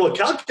want to be able to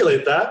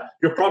calculate that,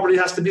 your property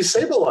has to be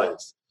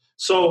stabilized.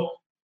 So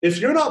if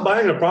you're not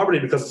buying a property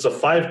because it's a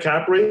 5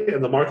 cap rate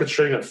and the market's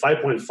trading at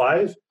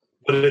 5.5,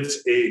 but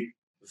it's a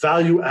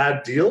value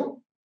add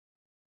deal,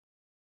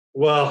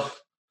 well,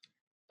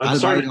 I'll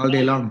buy it all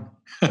day long.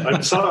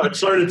 I'm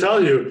sorry to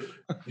tell you,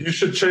 you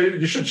should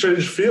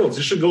change fields.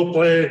 You should go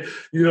play.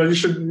 You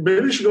should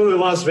go to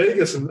Las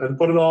Vegas and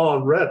put it all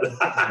on red.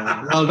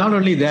 Well, not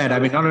only that. I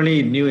mean, not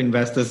only new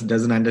investors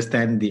doesn't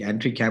understand the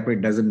entry cap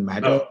rate doesn't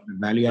matter, the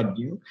value add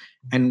deal,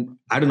 and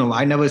I don't know.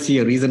 I never see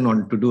a reason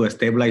to do a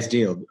stabilized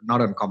deal,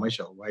 not on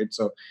commercial, right?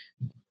 So,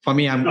 for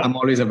me, I'm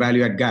always a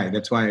value add guy.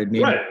 That's why I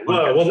need. Right.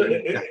 Well,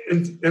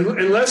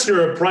 unless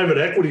you're a private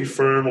equity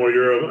firm or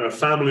you're a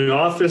family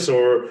office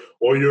or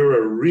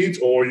you're a REIT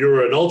or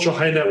you're an ultra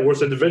high net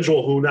worth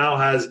individual who now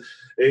has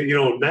a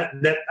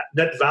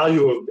net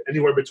value of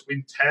anywhere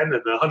between $10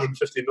 and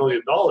 $150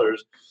 million,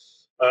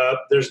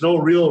 there's no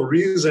real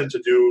reason to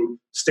do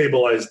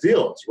stabilized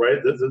deals,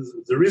 right?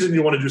 The reason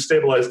you want to do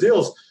stabilized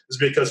deals is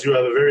because you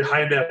have a very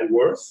high net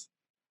worth,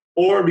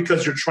 or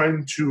because you're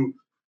trying to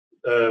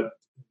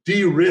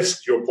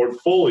de-risk your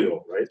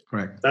portfolio, right?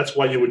 Correct. That's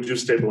why you would do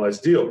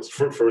stabilized deals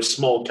for a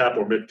small cap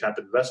or mid cap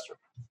investor.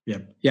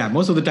 Yeah.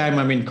 Most of the time,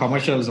 I mean,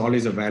 commercial is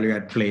always a value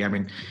add play. I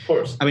mean, of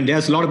course. I mean,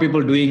 there's a lot of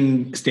people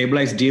doing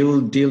stabilized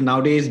deal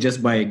nowadays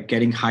just by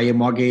getting higher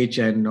mortgage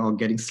or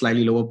getting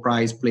slightly lower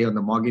price, play on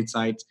the mortgage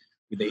side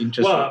with the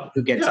interest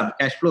to get some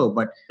cash flow.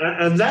 But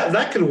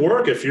that can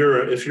work if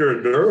you're a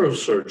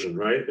neurosurgeon,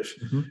 right?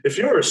 If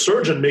you're a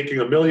surgeon making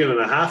 $1.5 million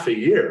a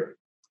year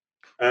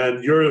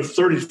and you're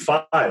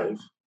 35.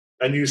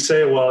 And you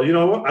say, well,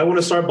 I want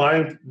to start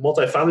buying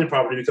multifamily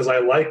property because I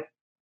like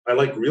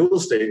real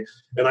estate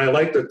and I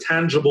like the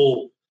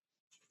tangible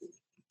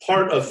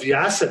part of the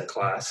asset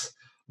class,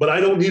 but I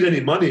don't need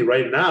any money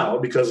right now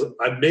because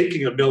I'm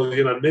making $1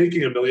 million, I'm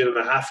making $1.5 million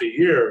a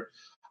year.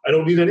 I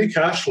don't need any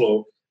cash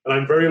flow, and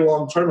I'm very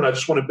long term, and I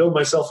just want to build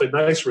myself a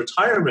nice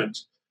retirement,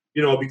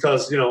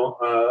 because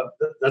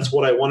that's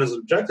what I want as an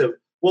objective.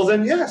 Well,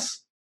 then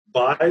yes,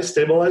 buy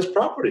stabilized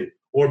property.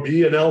 Or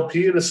be an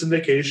LP in a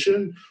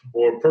syndication,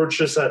 or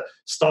purchase a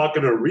stock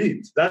in a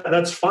REIT.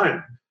 That's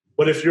fine.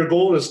 But if your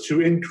goal is to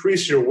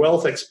increase your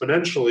wealth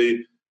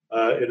exponentially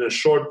in a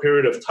short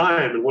period of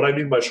time, and what I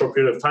mean by short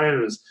period of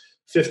time is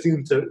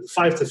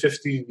 5 to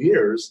 15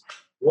 years,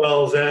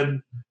 well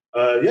then,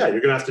 you're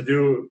going to have to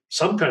do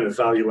some kind of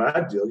value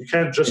add deal. You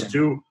can't just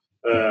do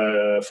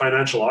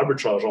financial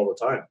arbitrage all the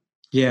time.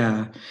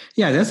 Yeah.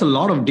 There's a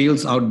lot of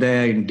deals out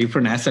there in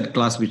different asset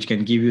class which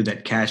can give you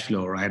that cash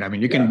flow, right? I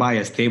mean, you can buy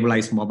a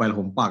stabilized mobile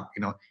home park.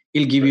 It'll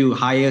give you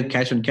higher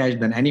cash on cash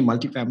than any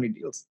multifamily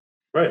deals.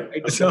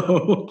 Right.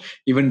 So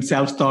even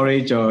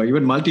self-storage or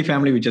even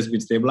multifamily which has been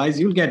stabilized,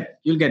 you'll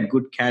get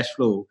good cash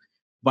flow.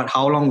 But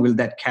how long will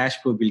that cash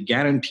flow be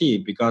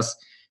guaranteed? Because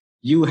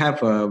you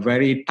have a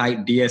very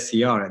tight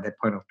DSCR at that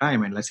point of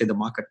time, and let's say the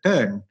market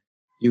turn,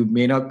 you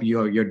may not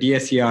your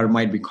DSCR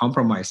might be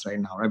compromised right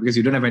now, right? Because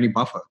you don't have any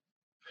buffer.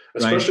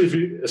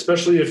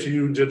 Especially if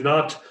you did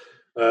not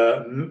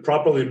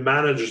properly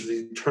manage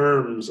the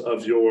terms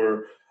of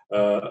your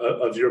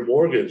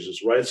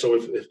mortgages, right? So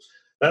if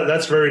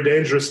that's very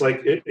dangerous.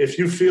 Like if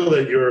you feel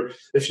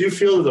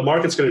that the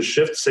market's going to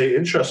shift, say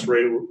interest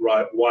rate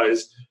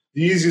wise,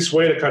 the easiest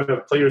way to kind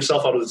of play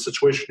yourself out of the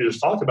situation you just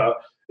talked about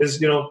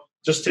is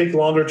just take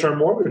longer term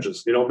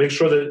mortgages. Make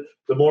sure that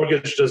the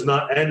mortgage does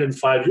not end in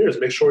 5 years.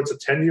 Make sure it's a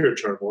 10-year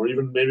term or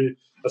even maybe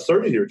a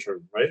 30-year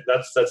term, right?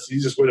 That's the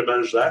easiest way to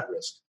manage that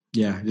risk.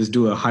 Yeah, just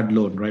do a HUD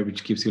loan, right,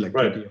 which gives you like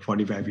 30 or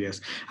 45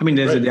 years. I mean,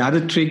 there's the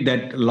other trick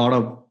that a lot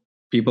of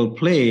people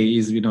play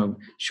is,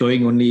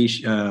 showing only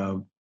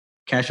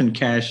cash on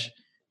cash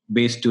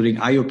based during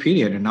IO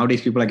period. And nowadays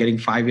people are getting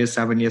 5 years,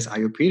 7 years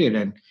IO period.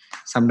 And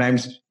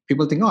sometimes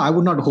people think, I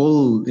would not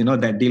hold,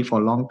 that deal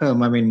for long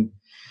term. I mean,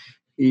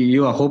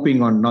 you are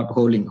hoping on not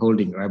holding,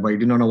 right? But you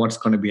do not know what's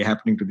going to be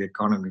happening to the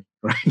economy,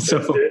 right?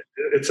 So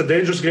it's a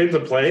dangerous game to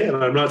play. And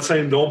I'm not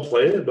saying don't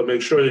play it, but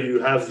make sure that you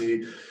have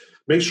the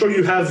make sure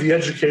you have the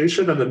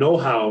education and the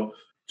know-how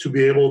to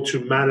be able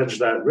to manage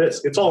that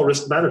risk. It's all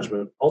risk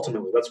management.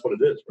 Ultimately, that's what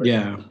it is. Right?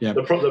 Yeah.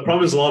 The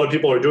problem is a lot of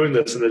people are doing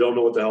this and they don't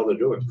know what the hell they're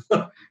doing.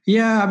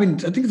 Yeah, I mean,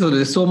 I think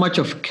there's so much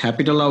of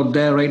capital out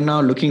there right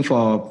now looking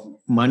for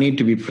money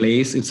to be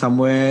placed in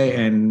somewhere,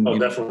 and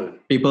definitely.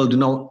 People do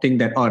not think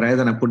that, rather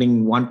than I'm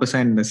putting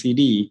 1% in the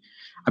CD,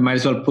 I might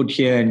as well put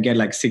here and get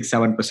like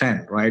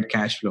 6-7%, right?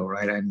 Cash flow,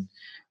 right? And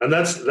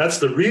that's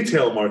the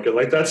retail market.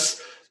 Like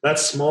that's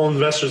small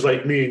investors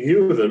like me and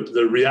you.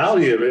 The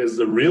reality of it is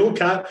the real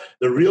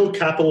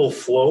capital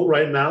flow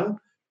right now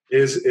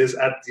is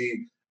at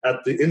the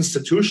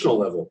institutional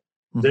level.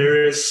 Mm-hmm.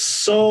 There is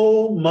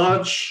so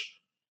much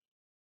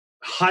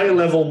high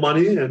level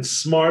money and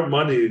smart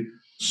money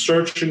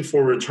searching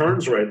for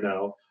returns right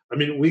now. I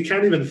mean, we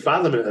can't even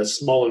fathom it as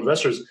small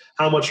investors,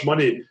 how much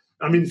money.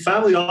 I mean,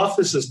 family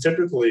offices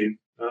typically,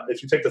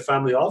 if you take the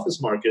family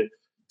office market,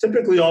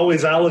 typically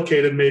always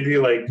allocated maybe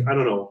like, I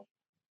don't know,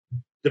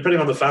 depending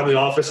on the family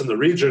office and the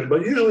region,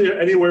 but usually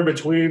anywhere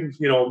between,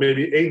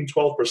 maybe 8 and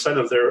 12%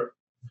 of their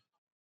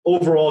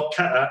overall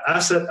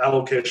asset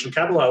allocation,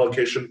 capital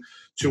allocation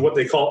to what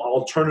they call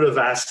alternative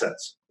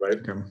assets, right?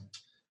 Okay.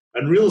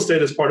 And real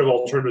estate is part of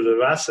alternative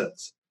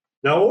assets.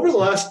 Now, over the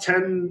last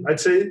 10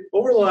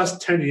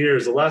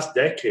 years, the last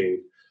decade,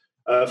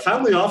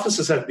 family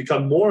offices have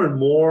become more and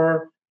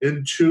more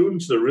in tune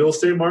to the real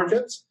estate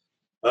markets.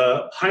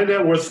 High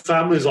net worth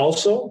families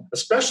also,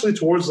 especially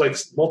towards like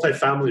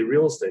multifamily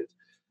real estate.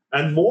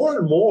 And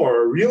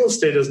more, real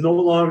estate is no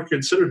longer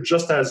considered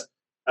just as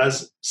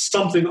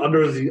something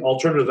under the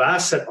alternative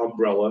asset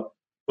umbrella,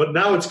 but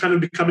now it's kind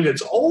of becoming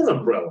its own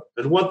umbrella.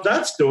 And what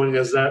that's doing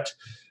is that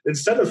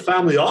instead of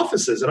family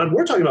offices, and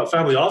we're talking about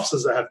family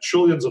offices that have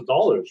trillions of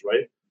dollars,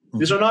 right? Mm-hmm.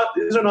 These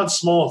are not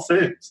small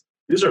things.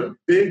 These are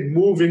big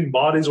moving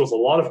bodies with a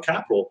lot of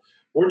capital.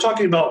 We're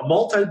talking about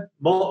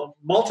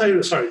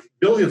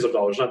billions of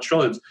dollars, not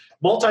trillions,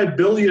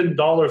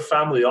 multi-billion-dollar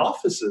family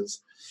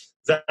offices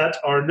that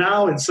are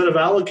now, instead of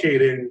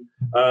allocating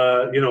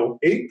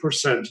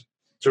 8%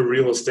 to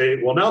real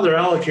estate, well, now they're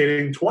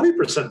allocating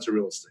 20% to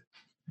real estate.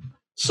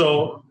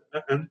 So,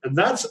 and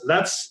that's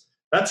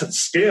at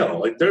scale.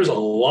 Like there's a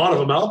lot of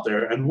them out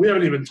there, and we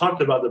haven't even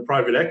talked about the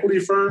private equity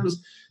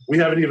firms. We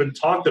haven't even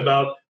talked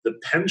about the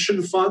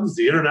pension funds,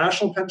 the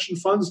international pension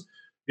funds.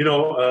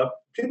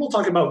 People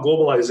talk about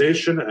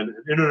globalization and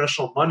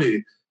international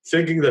money,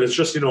 thinking that it's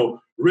just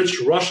rich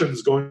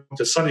Russians going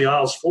to Sunny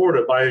Isles,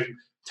 Florida, buying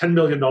 $10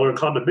 million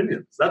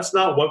condominiums. That's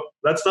not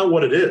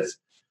what it is.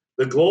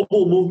 The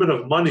global movement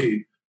of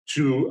money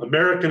to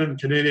American and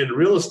Canadian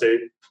real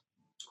estate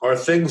are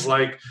things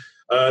like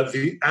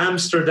the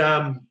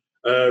Amsterdam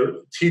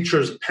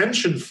Teachers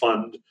Pension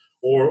Fund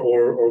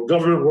or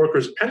Government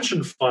Workers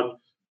Pension Fund,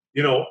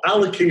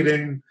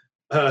 allocating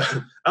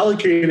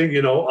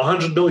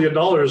 $100 billion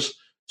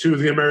to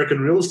the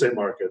American real estate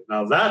market.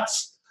 Now that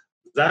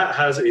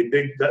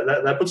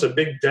puts a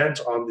big dent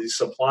on the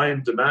supply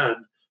and demand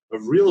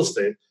of real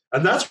estate,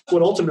 and that's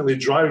what ultimately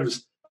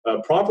drives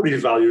property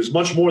values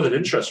much more than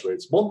interest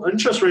rates.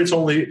 Interest rates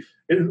only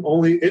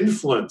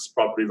influence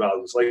property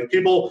values. Like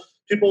people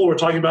were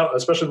talking about,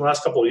 especially in the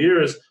last couple of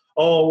years,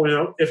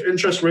 if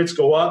interest rates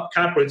go up,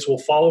 cap rates will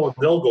follow and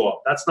they'll go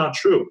up. That's not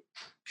true.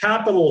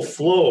 Capital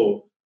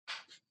flow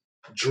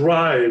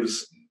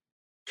drives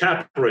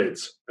cap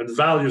rates and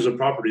values of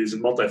properties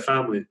in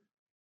multifamily.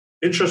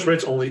 Interest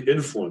rates only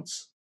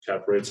influence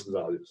cap rates and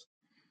values.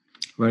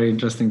 Very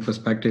interesting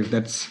perspective.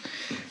 That's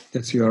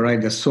you're right.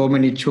 There's so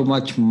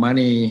much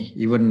money,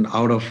 even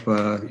out of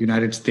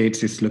United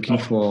States, is looking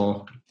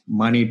for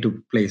money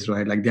to place,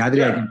 right? Like the other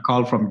day I can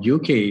call from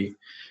UK.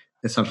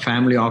 There's a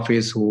family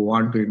office who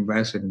want to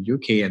invest in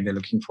UK, and they're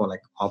looking for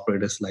like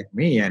operators like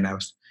me. And I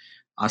was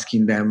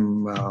asking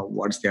them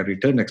what's their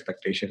return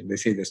expectation. They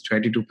say there's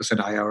 22%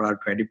 IRR,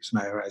 20%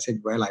 IRR. I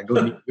said, well, I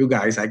don't need you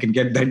guys. I can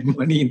get that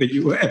money in the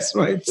US,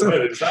 right? So,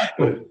 right,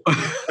 exactly.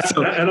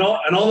 and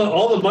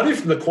all the money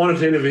from the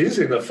quantitative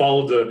easing that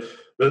followed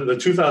the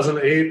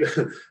 2008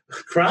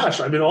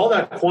 crash. I mean, all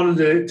that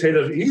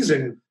quantitative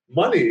easing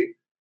money,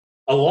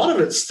 a lot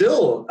of it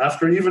still,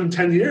 after even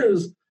 10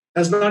 years,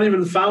 has not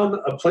even found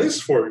a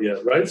place for it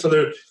yet, right? So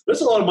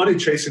there's a lot of money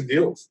chasing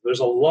deals.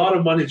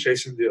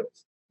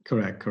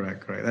 Correct.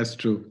 That's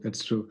true.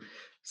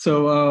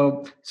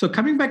 So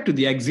coming back to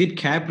the exit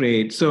cap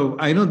rate, so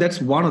I know that's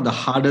one of the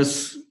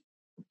hardest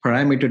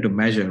parameter to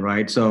measure,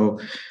 right? So,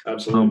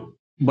 absolutely.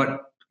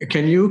 But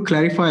can you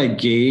clarify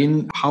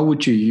again, how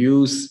would you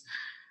use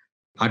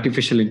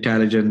artificial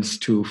intelligence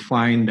to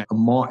find a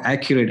more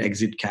accurate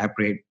exit cap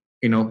rate?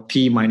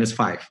 T minus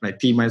 5, like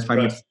T minus 5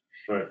 right.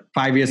 Right.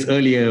 5 years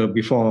earlier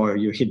before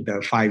you hit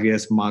the 5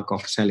 years mark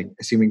of selling,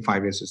 assuming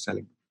 5 years is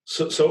selling.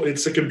 So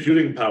it's a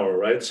computing power,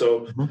 right?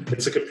 So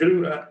it's a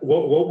computing.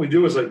 What we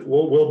do is like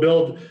we'll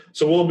build.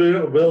 So we'll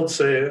build.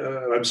 Say,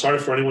 I'm sorry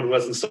for anyone who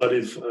hasn't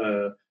studied,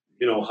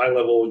 high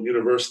level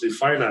university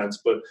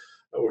finance,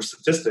 or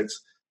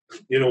statistics.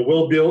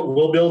 We'll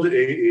build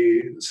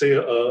a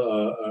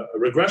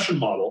regression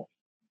model.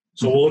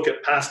 So we'll look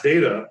at past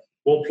data.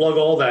 We'll plug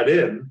all that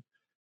in,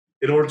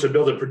 in order to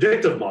build a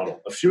predictive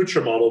model, a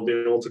future model,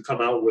 being able to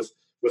come out with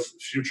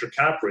future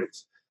cap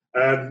rates.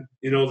 And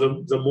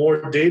the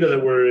more data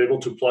that we're able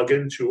to plug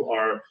into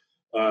our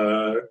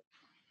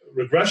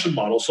regression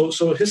model.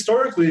 So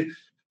historically,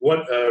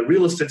 what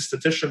real estate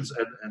statisticians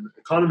and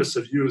economists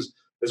have used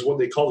is what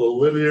they call the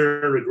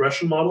linear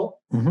regression model,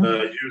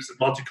 used in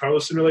Monte Carlo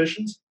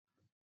simulations.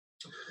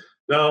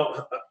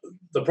 Now,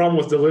 the problem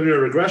with the linear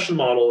regression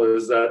model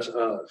is that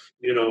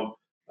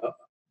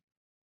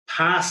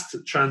past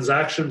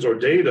transactions or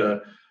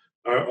data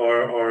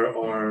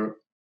are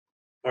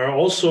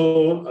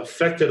also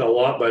affected a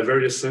lot by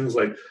various things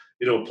like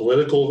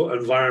political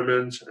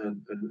environment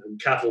and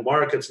capital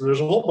markets, and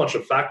there's a whole bunch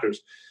of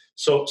factors.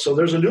 So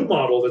there's a new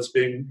model that's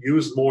being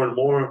used more and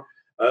more,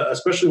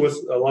 especially with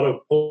a lot of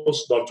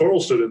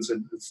postdoctoral students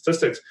in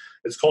statistics.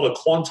 It's called a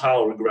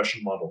quantile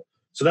regression model.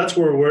 So that's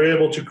where we're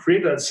able to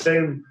create that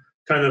same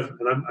kind of,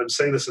 and I'm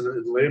saying this in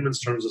layman's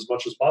terms as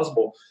much as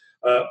possible,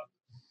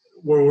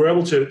 where we're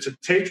able to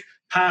take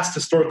past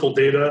historical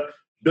data,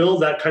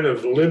 build that kind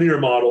of linear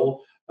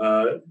model,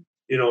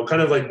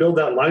 kind of like build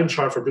that line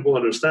chart for people to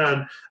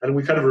understand, and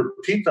we kind of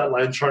repeat that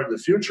line chart in the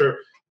future.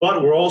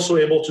 But we're also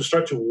able to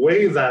start to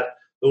weigh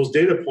those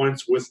data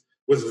points with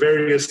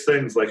various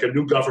things like a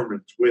new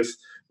government, with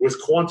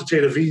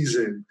quantitative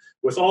easing,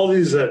 with all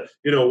these,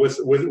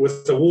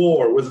 with the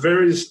war, with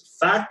various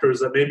factors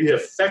that maybe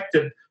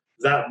affected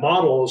that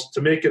models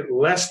to make it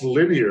less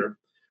linear,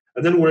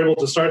 and then we're able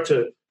to start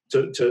to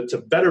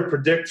better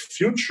predict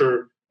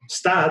future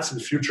stats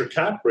and future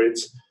cap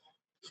rates.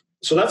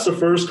 So that's the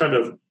first step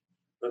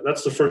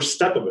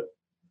of it.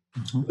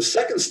 Mm-hmm. The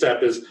second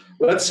step is,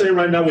 let's say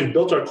right now we've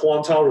built our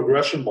quantile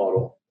regression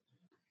model,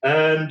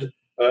 and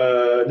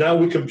now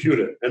we compute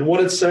it. And what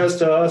it says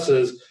to us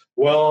is,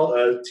 well,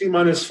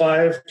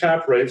 T-5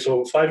 cap rate,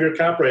 so 5-year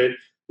cap rate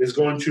is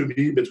going to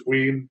be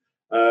between,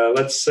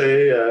 let's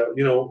say,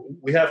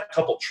 we have a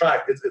couple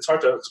tracks. It's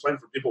hard to explain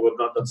for people who have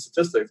not done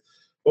statistics,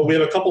 but we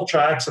have a couple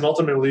tracks, and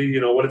ultimately,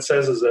 what it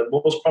says is that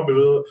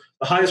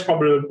the highest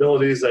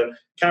probability is that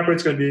cap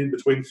rate's going to be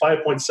between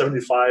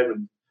 5.75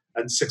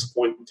 and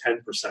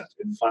 6.10%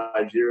 in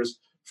 5 years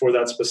for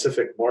that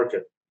specific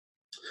market.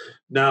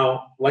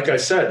 Now, like I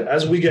said,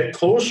 as we get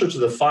closer to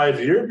the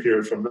 5-year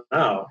period from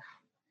now,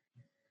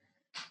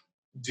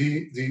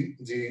 the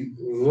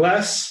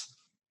less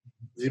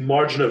the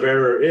margin of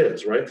error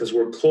is, right? Because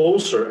we're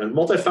closer, and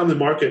multifamily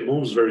market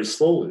moves very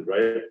slowly,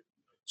 right?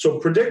 So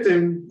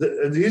predicting,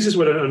 the easiest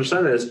way to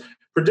understand it is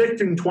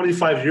predicting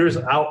 25 years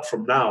out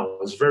from now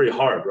is very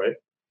hard, right?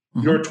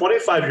 Mm-hmm. Your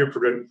 25-year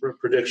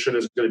prediction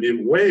is going to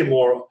be way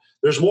more,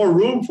 there's more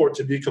room for it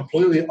to be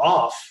completely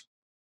off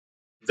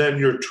than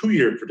your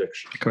 2-year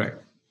prediction.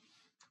 Correct.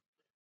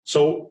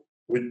 So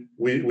we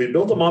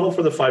built a model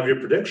for the 5-year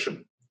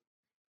prediction.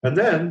 And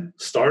then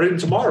starting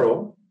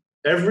tomorrow,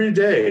 every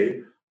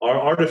day, our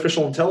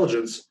artificial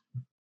intelligence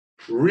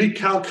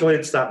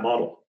recalculates that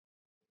model.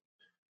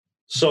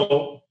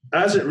 So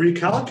as it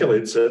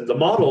recalculates it, the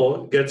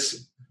model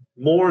gets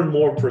more and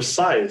more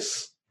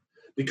precise,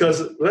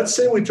 because let's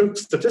say we took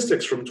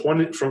statistics from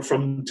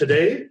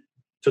today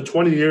to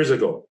 20 years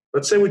ago.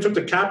 Let's say we took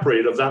the cap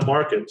rate of that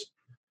market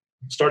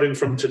starting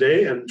from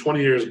today and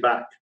 20 years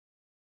back.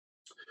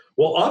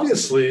 Well,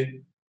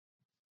 obviously,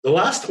 the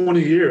last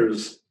 20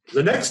 years,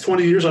 the next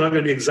 20 years are not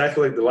going to be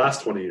exactly like the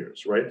last 20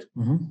 years, right?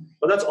 Mm-hmm.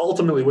 But that's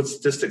ultimately what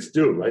statistics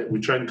do, right? We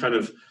try and kind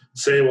of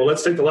say, well,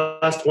 let's take the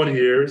last 20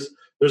 years.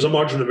 There's a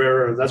margin of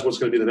error, and that's what's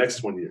going to be the next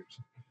 20 years.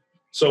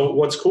 So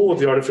what's cool with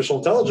the artificial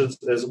intelligence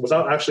is,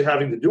 without actually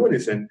having to do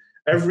anything,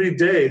 every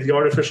day the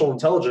artificial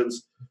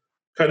intelligence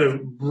kind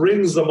of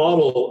brings the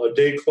model a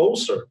day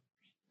closer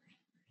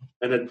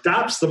and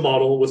adapts the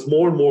model with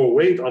more and more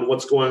weight on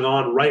what's going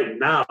on right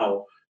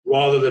now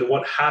rather than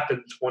what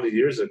happened 20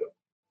 years ago.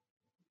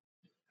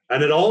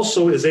 And it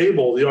also is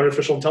able, the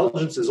artificial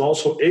intelligence is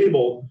also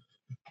able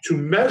to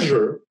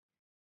measure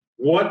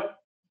what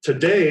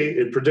today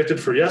it predicted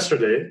for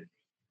yesterday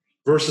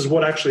versus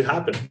what actually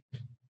happened.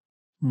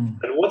 And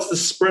what's the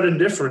spread in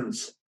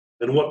difference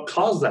and what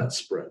caused that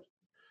spread.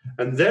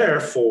 And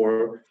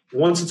therefore,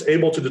 once it's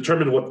able to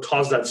determine what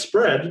caused that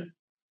spread,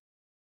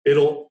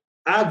 it'll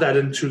add that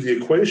into the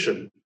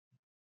equation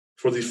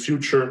for the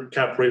future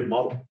cap rate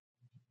model.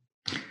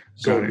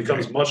 So it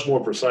becomes much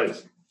more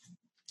precise.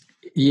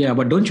 Yeah,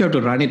 but don't you have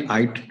to run it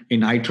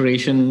in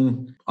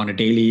iteration on a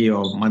daily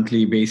or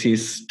monthly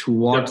basis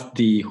towards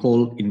the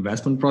whole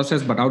investment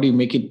process? But how do you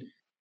make it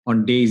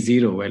on day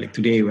zero, where like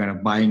today, when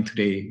I'm buying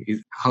today,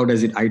 how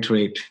does it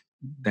iterate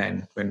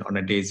then when on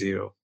a day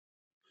zero?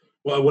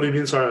 Well, what do you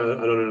mean? Sorry,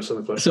 I don't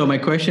understand the question. So my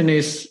question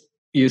is,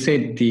 you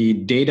said the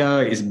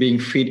data is being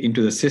fed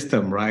into the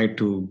system, right,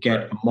 to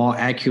get a more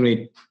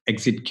accurate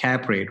exit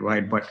cap rate,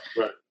 right? But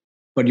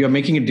you're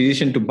making a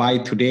decision to buy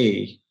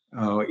today.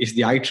 Is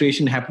the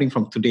iteration happening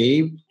from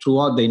today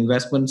throughout the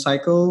investment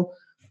cycle,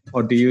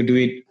 or do you do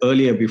it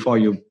earlier before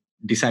you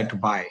decide to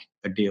buy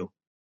a deal?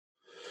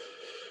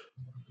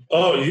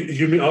 Oh,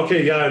 you mean,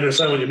 okay, yeah, I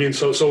understand what you mean.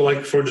 So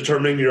like for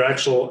determining your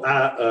actual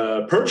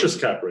purchase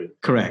cap rate.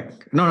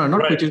 Correct. No,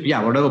 not Right. purchase.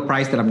 Yeah, whatever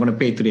price that I'm going to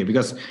pay today,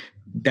 because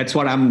that's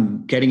what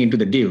I'm getting into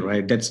the deal,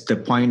 right? That's the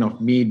point of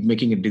me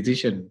making a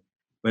decision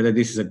whether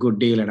this is a good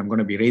deal, and I'm going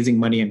to be raising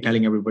money and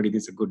telling everybody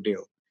this is a good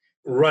deal.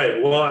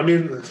 Right. Well, I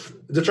mean,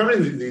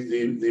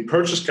 determining the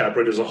purchase cap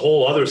rate is a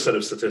whole other set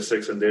of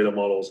statistics and data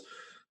models.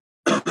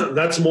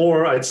 That's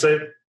more, I'd say,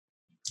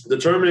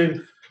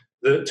 determining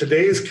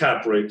today's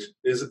cap rate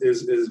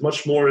is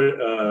much more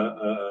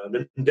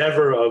an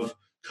endeavor of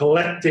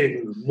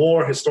collecting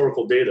more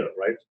historical data,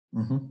 right?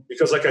 Mm-hmm.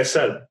 Because, like I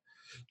said,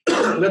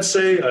 let's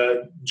say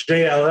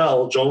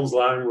JLL, Jones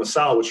Lang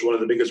LaSalle, which is one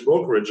of the biggest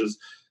brokerages,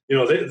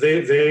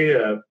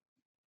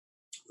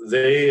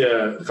 they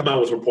come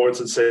out with reports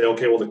and say,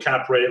 okay, well, the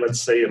cap rate,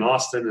 let's say in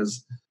Austin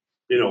is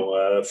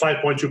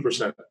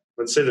 5.2%.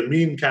 Let's say the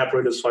mean cap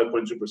rate is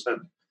 5.2%.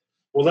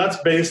 Well, that's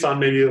based on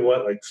maybe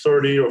like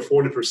 30 or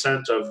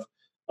 40% of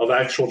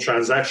actual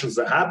transactions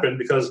that happen,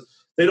 because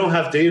they don't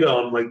have data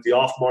on like the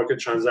off-market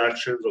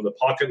transactions or the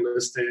pocket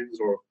listings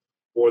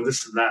or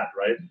this and that,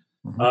 right?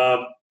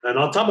 Mm-hmm. And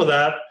on top of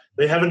that,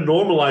 they haven't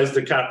normalized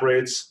the cap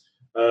rates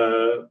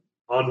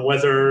on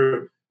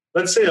whether,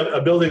 let's say, a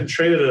building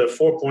traded at a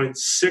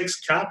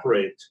 4.6 cap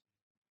rate.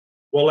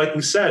 Well, like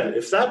we said,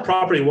 if that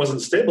property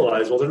wasn't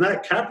stabilized, well, then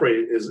that cap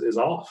rate is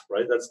off,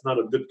 right? That's not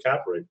a good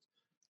cap rate.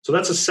 So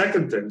that's a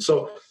second thing.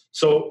 So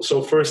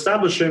for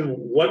establishing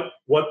what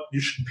you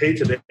should pay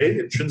today,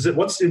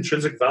 what's the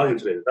intrinsic value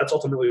today? That's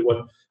ultimately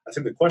what I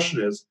think the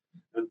question is.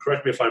 And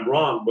correct me if I'm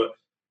wrong, but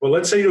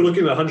let's say you're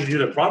looking at a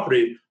 100-unit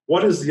property.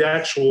 What is the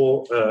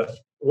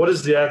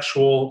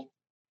actual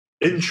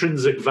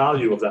intrinsic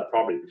value of that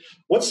property?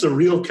 What's the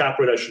real cap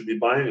rate I should be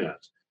buying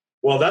at?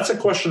 Well, that's a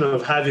question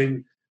of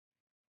having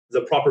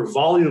the proper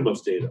volume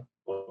of data.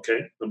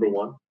 Okay, number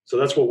one. So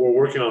that's what we're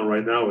working on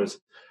right now, is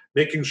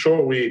making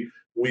sure we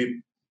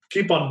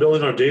keep on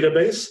building our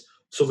database,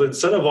 so that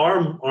instead of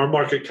our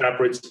market cap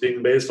rates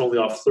being based only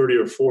off 30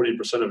 or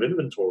 40% of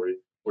inventory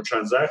or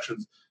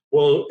transactions,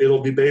 well,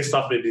 it'll be based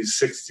off maybe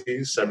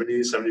 60,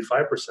 70,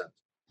 75%.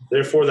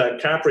 Therefore, that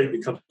cap rate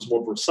becomes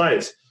more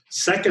precise.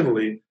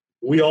 Secondly,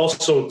 we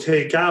also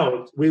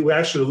we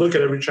actually look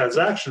at every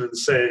transaction and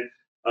say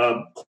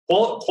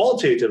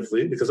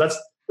qualitatively, because that's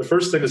the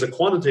first thing is a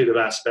quantitative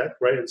aspect,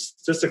 right? In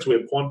statistics, we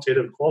have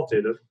quantitative and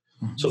qualitative.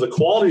 Mm-hmm. So the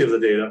quality of the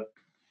data,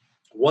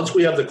 once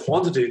we have the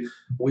quantity,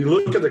 we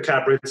look at the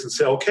cap rates and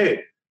say,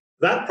 okay,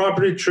 that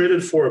property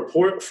traded for a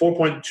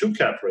 4.2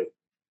 cap rate.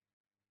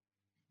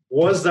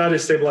 Was that a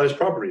stabilized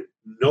property?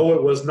 No,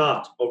 it was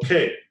not.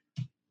 Okay.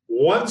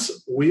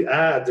 Once we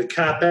add the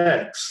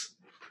CapEx,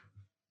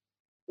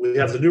 we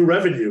have the new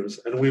revenues,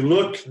 and we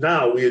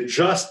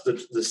adjust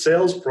the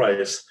sales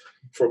price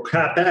for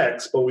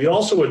CapEx, but we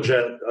also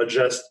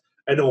adjust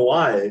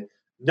NOI.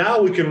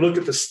 Now we can look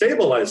at the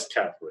stabilized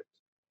cap rate.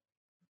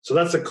 So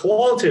that's the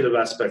qualitative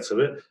aspects of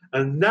it.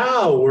 And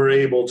now we're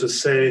able to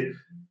say,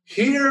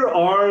 here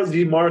are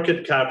the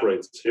market cap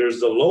rates. Here's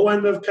the low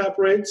end of cap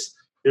rates.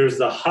 Here's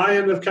the high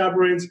end of cap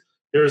rates.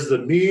 Here's the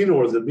mean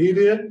or the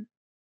median.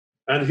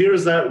 And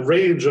here's that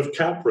range of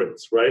cap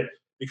rates, right?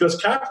 Because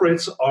cap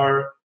rates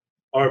are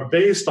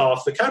based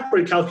off the cap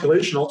rate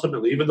calculation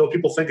ultimately, even though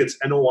people think it's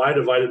NOI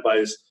divided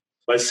by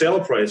sale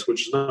price,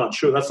 which is not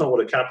true. That's not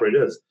what a cap rate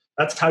is.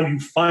 That's how you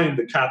find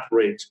the cap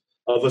rate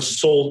of a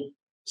sold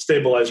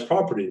stabilized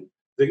property.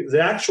 The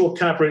actual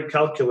cap rate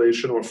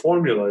calculation or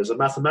formula is a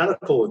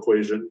mathematical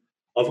equation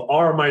of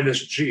R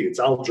minus G. It's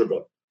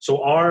algebra.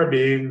 So R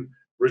being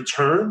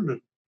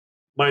return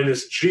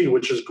minus G,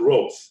 which is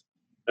growth.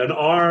 And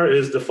R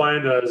is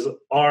defined as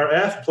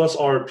RF plus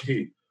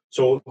RP.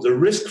 So the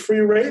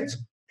risk-free rate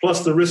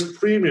plus the risk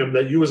premium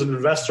that you as an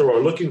investor are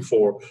looking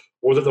for,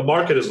 or that the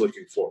market is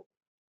looking for.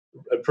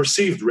 A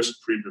perceived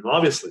risk premium,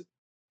 obviously.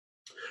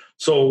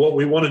 So what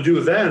we want to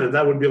do then, and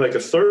that would be like a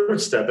third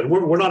step, and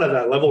we're not at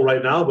that level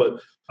right now, but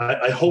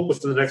I hope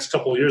within the next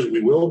couple of years we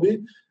will be.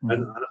 Mm-hmm.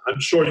 And I'm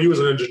sure you as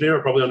an engineer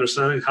are probably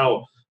understanding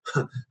how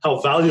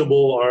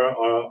valuable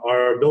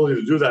our ability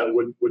to do that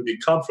would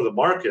become for the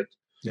market.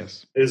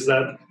 Yes. Is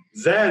that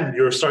then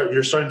you're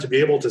starting to be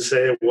able to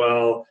say,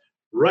 well,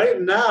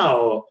 right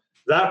now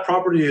that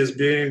property is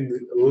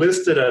being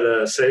listed at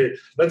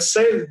let's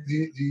say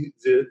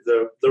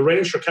the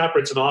range for cap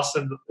rates in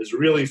Austin is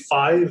really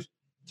 5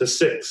 to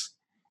 6.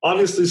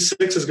 Obviously,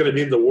 6 is going to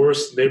be in the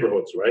worst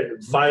neighborhoods, right?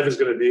 And 5 is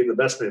going to be in the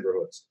best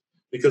neighborhoods,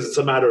 because it's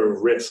a matter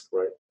of risk,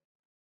 right?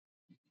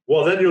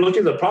 Well, then you're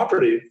looking at the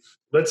property.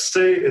 Let's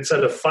say it's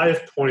at a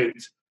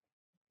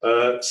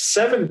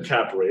 5.7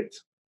 cap rate,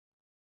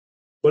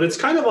 but it's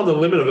kind of on the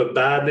limit of a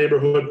bad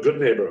neighborhood, good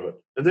neighborhood.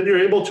 And then you're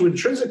able to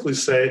intrinsically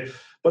say,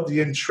 but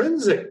the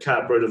intrinsic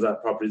cap rate of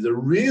that property, the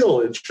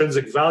real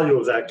intrinsic value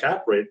of that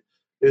cap rate,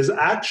 is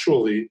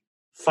actually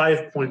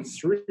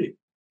 5.3.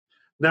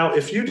 Now,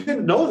 if you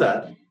didn't know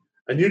that,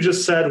 and you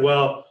just said,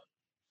 well,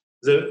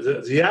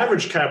 the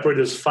average cap rate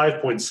is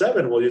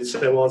 5.7, well, you'd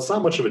say, well, it's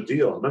not much of a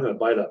deal. I'm not going to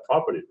buy that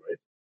property, right?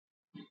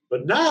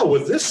 But now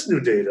with this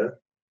new data,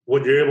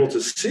 what you're able to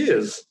see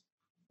is,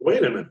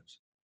 wait a minute,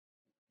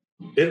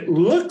 it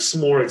looks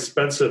more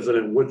expensive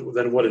than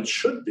what it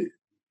should be.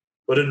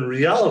 But in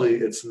reality,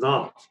 it's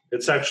not.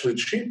 It's actually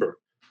cheaper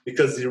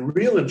because the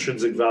real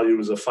intrinsic value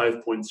is a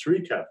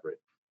 5.3 cap rate.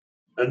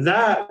 And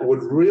that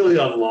would really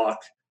unlock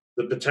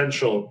the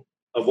potential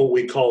of what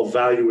we call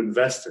value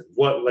investing,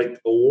 what like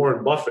a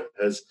Warren Buffett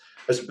has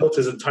built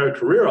his entire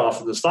career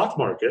off in the stock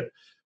market.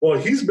 Well,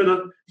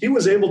 he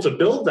was able to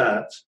build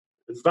that.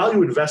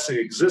 Value investing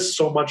exists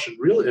so much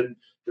in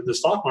the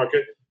stock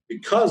market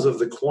because of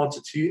the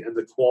quantity and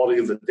the quality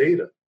of the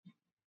data,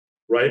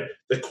 right?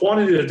 The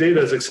quantity of the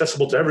data is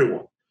accessible to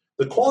everyone.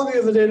 The quality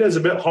of the data is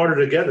a bit harder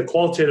to get, the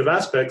qualitative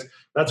aspects.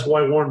 That's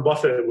why Warren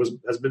Buffett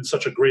has been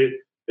such a great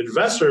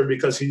investor,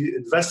 because he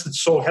invested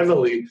so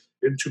heavily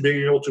into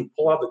being able to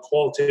pull out the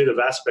qualitative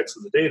aspects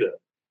of the data.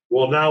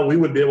 Well, now we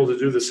would be able to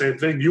do the same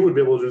thing. You would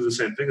be able to do the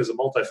same thing as a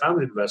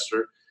multifamily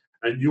investor,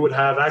 and you would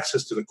have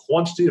access to the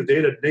quantity of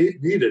data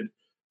needed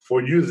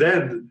for you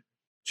then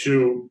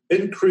to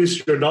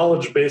increase your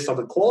knowledge based on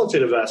the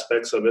qualitative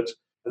aspects of it,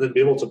 and then be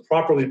able to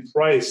properly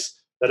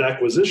price that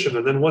acquisition.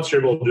 And then once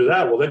you're able to do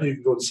that, well, then you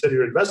can go and say to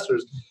your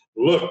investors,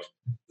 look,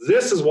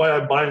 this is why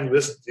I'm buying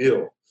this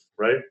deal,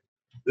 right?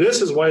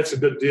 This is why it's a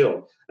good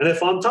deal. And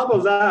if on top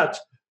of that,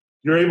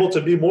 you're able to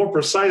be more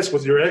precise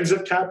with your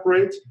exit cap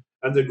rate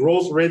and the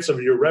growth rates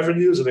of your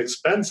revenues and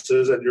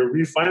expenses and your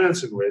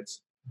refinancing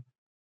rates,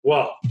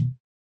 well,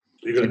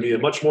 you're going to be a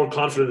much more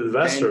confident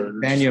investor.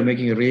 And you're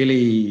making a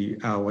really,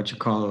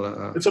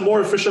 it's a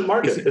more efficient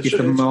market. It's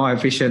a more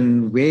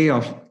efficient way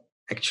of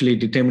actually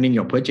determining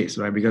your purchase,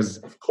 right? Because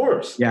of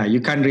course, yeah, you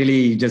can't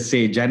really just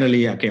say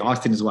generally, okay,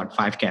 Austin is what,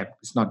 5 cap.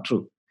 It's not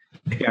true.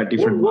 There are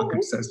different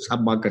markets,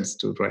 sub-markets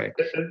too, right?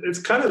 It's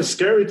kind of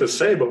scary to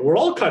say, but we're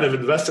all kind of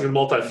investing in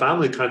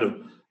multifamily kind of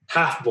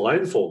half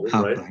blindfolded,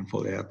 right?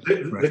 Yeah.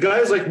 The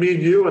guys like me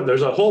and you, and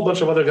there's a whole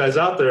bunch of other guys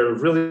out there,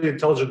 really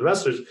intelligent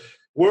investors,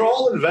 we're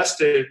all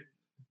investing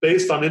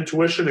based on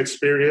intuition,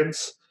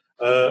 experience,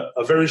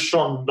 a very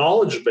strong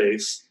knowledge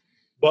base,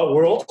 but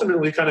we're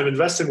ultimately kind of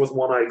investing with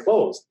one eye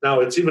closed. Now,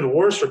 it's even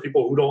worse for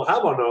people who don't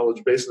have a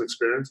knowledge base and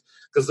experience,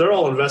 because they're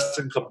all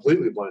investing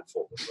completely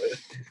blindfolded,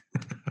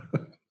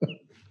 right?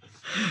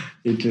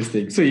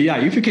 Interesting. So yeah,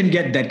 if you can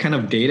get that kind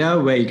of data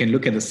where you can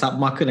look at the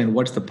sub-market and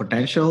what's the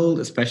potential,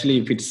 especially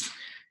if it's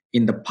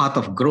in the path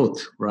of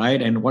growth,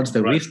 right? And what's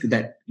the risk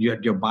that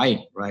you're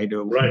buying, right?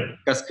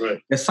 Because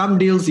there's some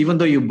deals, even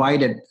though you buy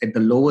it at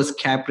the lowest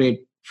cap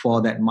rate for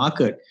that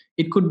market,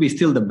 it could be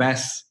still the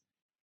best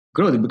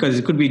growth, because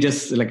it could be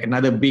just like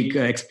another big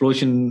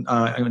explosion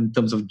in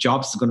terms of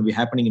jobs going to be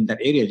happening in that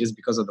area just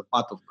because of the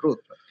path of growth.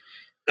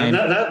 And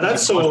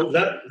that's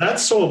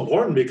so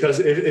important, because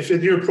if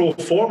in your pro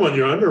forma on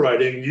your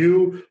underwriting,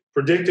 you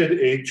predicted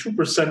a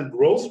 2%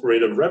 growth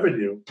rate of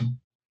revenue,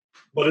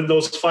 but in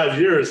those 5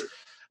 years,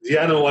 the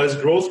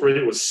annualized growth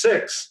rate was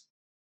 6%.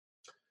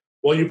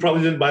 Well, you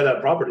probably didn't buy that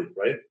property,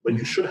 right? But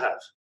you should have.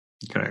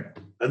 Correct.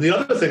 And the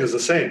other thing is the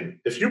same.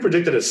 If you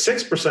predicted a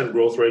 6%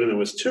 growth rate and it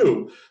was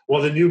 2%,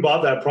 well, then you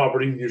bought that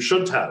property and you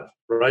shouldn't have,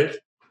 right?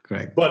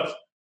 Correct. But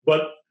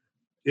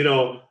you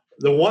know,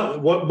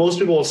 what most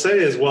people will say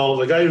is, well,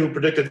 the guy who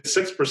predicted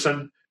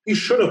 6%, he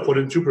should have put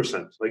in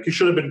 2%. Like, he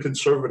should have been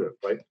conservative,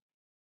 right?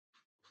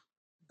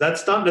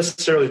 That's not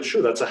necessarily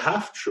true. That's a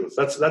half truth.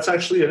 That's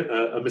actually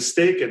a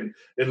mistake in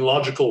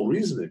logical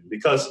reasoning,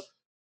 because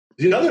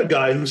the other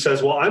guy who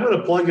says, well, I'm going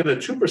to plug in a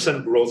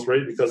 2% growth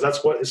rate because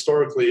that's what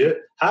historically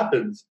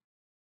happens.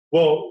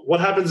 Well, what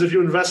happens if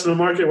you invest in a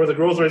market where the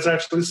growth rate is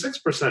actually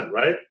 6%,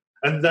 right?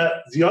 And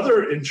that the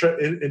other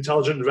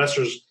intelligent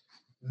investors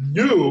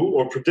knew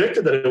or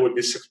predicted that it would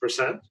be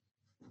 6%.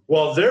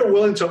 Well, they're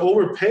willing to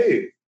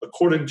overpay,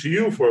 according to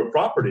you, for a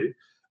property.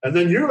 And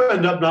then you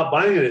end up not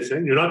buying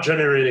anything. You're not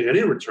generating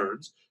any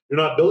returns. You're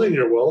not building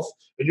your wealth.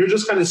 And you're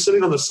just kind of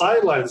sitting on the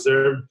sidelines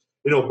there,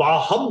 you know,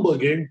 bah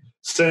humbugging,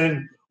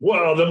 saying,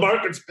 well, the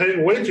market's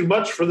paying way too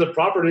much for the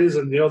properties.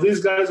 And, you know,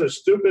 these guys are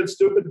stupid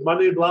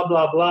money, blah,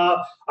 blah,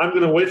 blah. I'm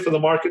going to wait for the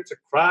market to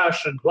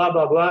crash and blah,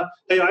 blah, blah.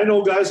 Hey, I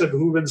know guys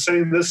who've been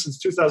saying this since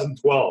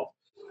 2012.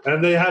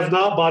 And they have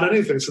not bought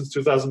anything since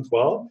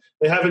 2012.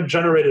 They haven't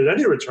generated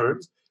any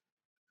returns,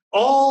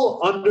 all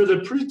under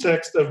the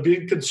pretext of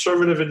being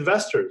conservative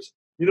investors.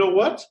 You know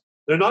what?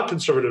 They're not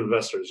conservative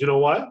investors. You know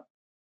why?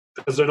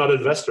 Because they're not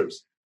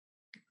investors.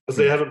 Because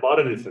they haven't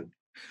bought anything.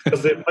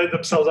 Because they played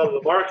themselves out of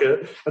the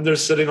market and they're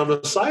sitting on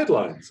the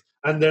sidelines.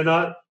 And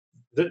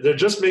they're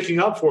just making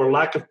up for a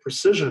lack of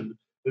precision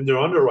in their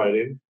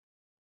underwriting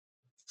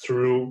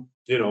through,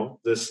 you know,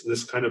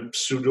 this kind of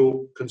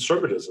pseudo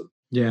conservatism.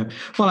 Yeah.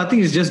 Well, I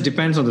think it just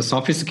depends on the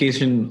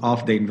sophistication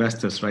of the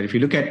investors, right? If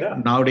you look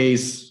at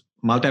nowadays,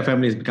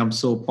 multifamily has become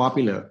so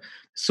popular.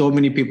 So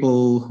many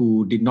people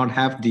who did not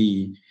have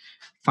the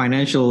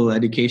financial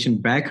education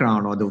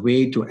background or the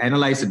way to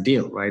analyze a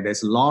deal, right?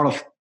 There's a lot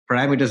of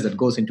parameters that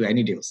goes into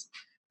any deals,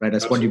 right?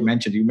 That's Absolutely. What you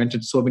mentioned. You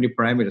mentioned so many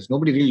parameters.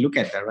 Nobody really look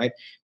at that, right?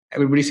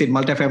 Everybody said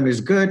multifamily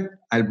is good.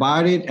 I'll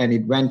buy it. And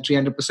it went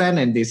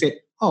 300%. And they said,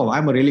 oh,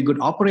 I'm a really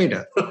good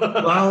operator.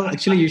 Well,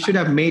 actually, you should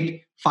have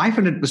made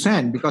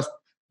 500% because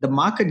the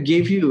market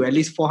gave you at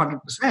least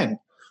 400%.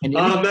 And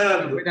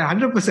Amen.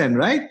 100%,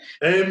 right?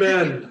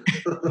 Amen.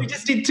 You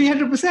just did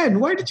 300%.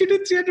 Why did you do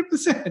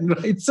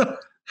 300%, right? So,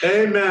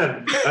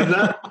 amen. And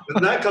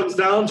that comes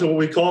down to what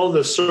we call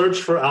the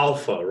search for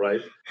alpha,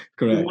 right?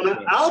 correct. You want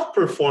to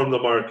outperform the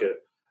market.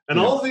 And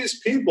all of these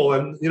people,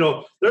 and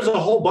there's a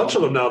whole bunch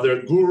of them now.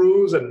 They're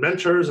gurus and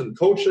mentors and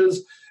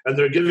coaches, and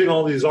they're giving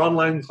all these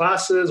online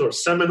classes or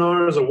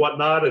seminars or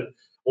whatnot,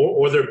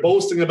 or they're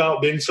boasting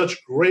about being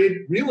such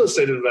great real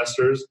estate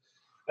investors.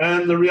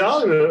 And the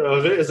reality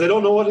of it is they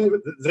don't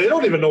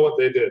even know what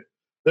they did.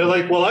 They're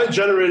like, well, I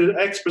generated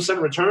X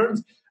percent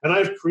returns, and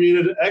I've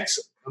created X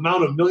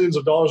amount of millions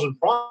of dollars in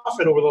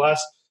profit over the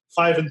last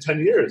 5 and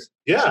 10 years.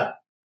 Yeah.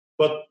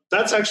 But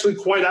that's actually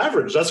quite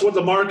average. That's what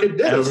the market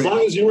did. As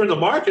long as you were in the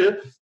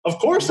market, of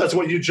course, that's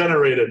what you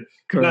generated.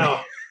 Correct.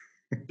 Now,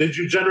 did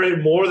you generate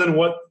more than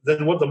what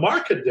the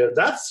market did?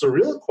 That's the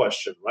real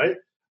question, right?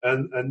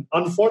 And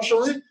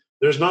unfortunately,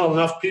 there's not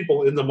enough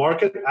people in the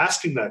market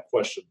asking that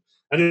question.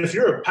 And if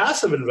you're a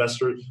passive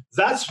investor,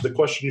 that's the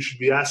question you should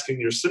be asking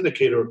your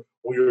syndicator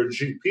or your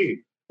GP.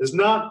 Is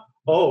not,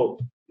 oh,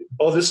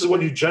 this is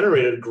what you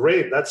generated.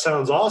 Great, that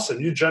sounds awesome.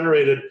 You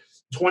generated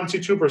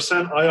 22%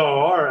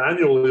 IRR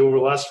annually over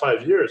the last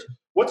 5 years.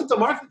 What did the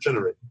market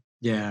generate?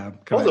 Yeah.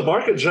 Correct. Oh, the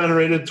market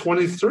generated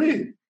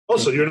 23. Oh,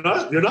 so you're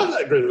not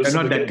that great. You're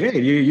not that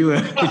great. You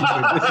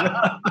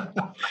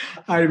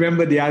I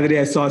remember the other day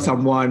I saw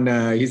someone.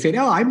 He said,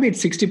 "Oh, I made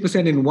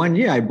 60% in 1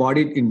 year. I bought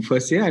it in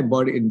first year. I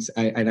bought it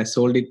and I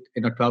sold it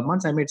in 12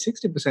 months. I made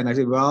 60%." I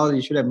said, "Well,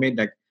 you should have made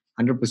like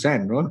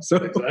 100%, no?" So,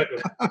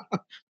 exactly.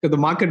 So the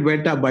market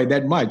went up by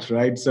that much,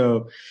 right?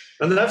 So,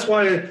 and that's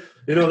why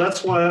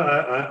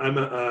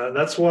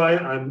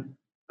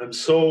I'm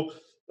so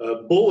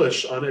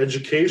bullish on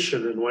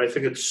education, and why I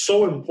think it's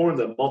so important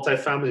that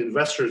multifamily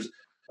investors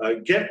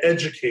get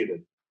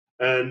educated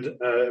and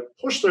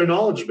push their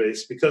knowledge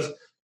base, because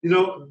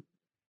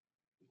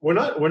we're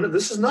not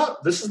this is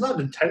not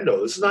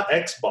Nintendo, this is not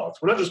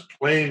Xbox. We're not just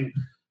playing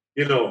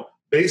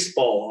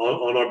baseball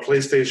on our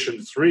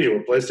PlayStation 3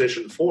 or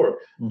PlayStation 4.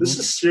 Mm-hmm. This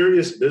is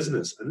serious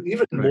business, and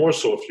even more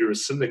so if you're a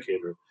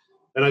syndicator.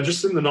 And I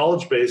just think the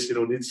knowledge base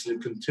needs to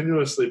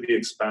continuously be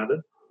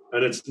expanded,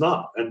 and it's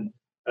not. And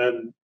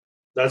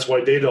that's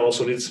why data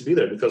also needs to be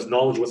there, because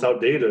knowledge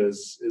without data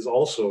is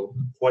also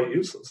quite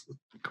useless.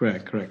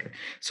 Correct.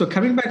 So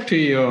coming back to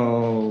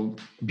your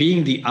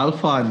being the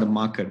alpha in the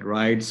market,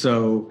 right?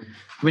 So,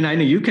 I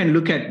know you can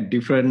look at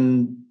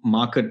different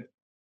market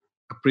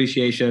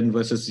appreciation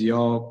versus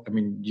how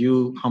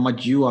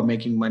much you are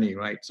making money,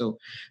 right? So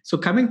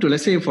coming to,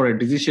 let's say, for a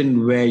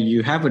decision where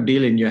you have a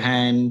deal in your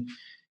hand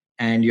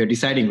and you're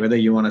deciding whether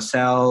you want to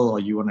sell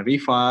or you want to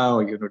refi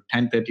or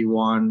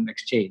 1031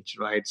 exchange,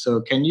 right?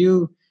 So can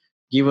you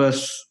give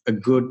us a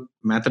good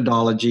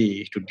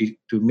methodology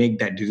to make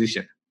that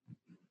decision?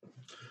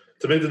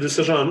 To make the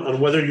decision on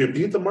whether you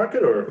beat the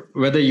market, or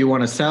whether you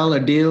want to sell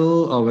a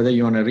deal, or whether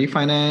you want to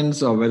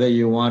refinance, or whether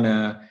you want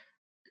to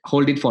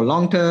hold it for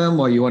long term,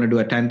 or you want to do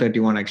a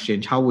 1031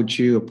 exchange. How would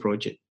you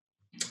approach it?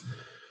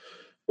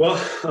 Well,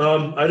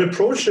 I'd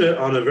approach it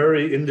on a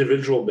very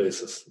individual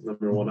basis.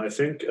 Number one, I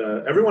think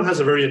everyone has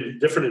a very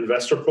different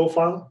investor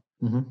profile.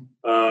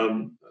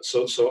 Mm-hmm.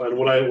 So, and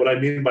what I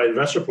mean by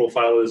investor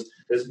profile is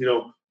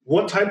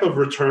what type of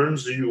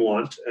returns do you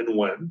want and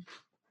when?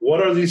 What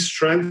are these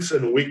strengths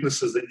and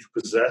weaknesses that you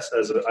possess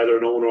as either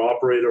an owner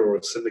operator or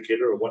a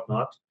syndicator or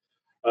whatnot?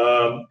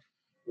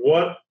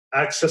 What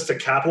access to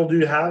capital do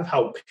you have?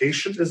 How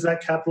patient is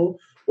that capital?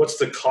 What's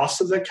the cost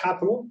of that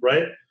capital,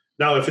 right?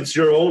 Now, if it's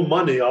your own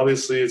money,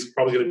 obviously it's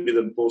probably going to be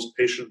the most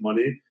patient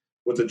money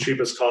with the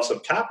cheapest cost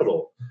of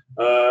capital.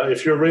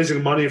 If you're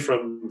raising money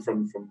from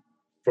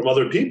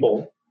other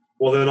people,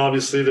 well, then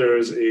obviously there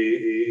is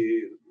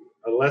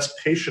a less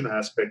patient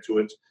aspect to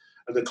it,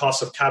 and the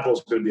cost of capital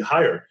is going to be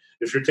higher.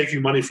 If you're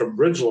taking money from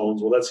bridge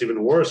loans, well, that's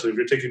even worse. And if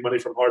you're taking money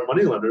from hard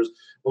money lenders,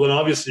 well, then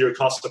obviously your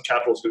cost of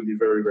capital is going to be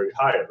very, very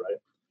high, right?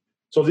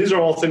 So these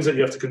are all things that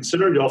you have to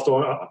consider. You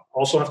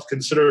also have to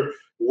consider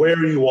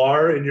where you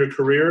are in your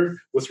career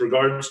with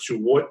regards to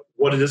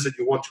what it is that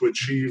you want to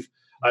achieve,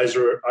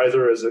 either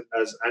as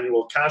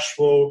annual cash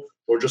flow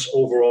or just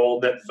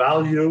overall net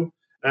value,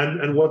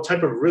 and what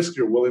type of risk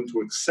you're willing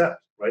to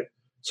accept, right?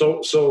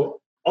 So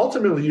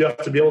ultimately, you have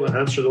to be able to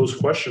answer those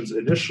questions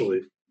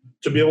initially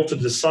to be able to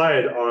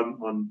decide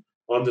on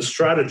the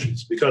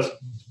strategies, because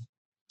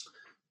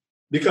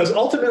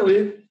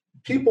ultimately,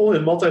 people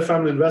in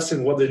multifamily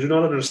investing, what they do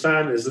not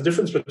understand is the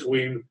difference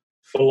between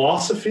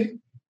philosophy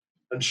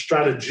and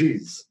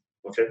strategies.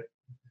 Okay.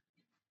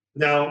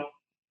 Now,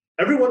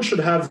 everyone should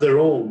have their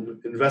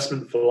own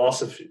investment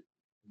philosophy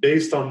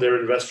based on their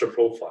investor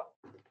profile.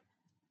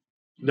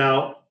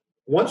 Now,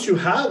 once you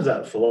have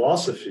that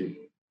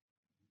philosophy,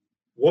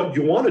 what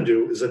you want to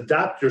do is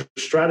adapt your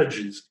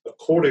strategies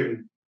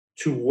according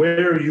to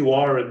where you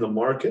are in the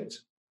market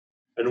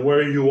and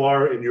where you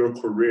are in your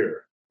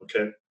career.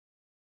 Okay.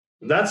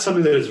 And that's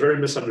something that is very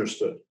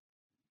misunderstood.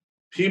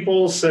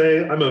 People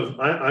say, I'm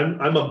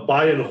a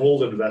buy and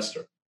hold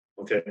investor.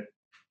 Okay.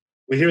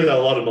 We hear that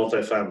a lot in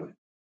multifamily.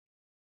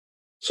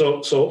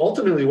 So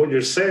ultimately what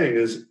you're saying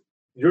is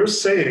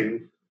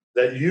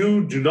that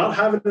you do not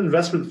have an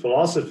investment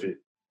philosophy,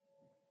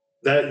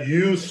 that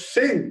you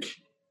think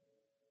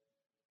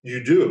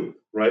you do,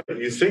 right?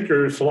 You think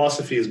your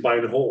philosophy is buy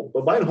and hold,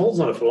 but buy and hold is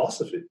not a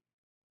philosophy.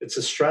 It's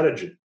a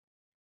strategy,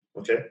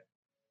 okay?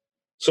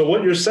 So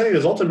what you're saying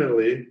is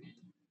ultimately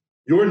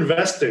you're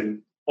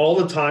investing all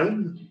the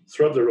time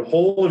throughout the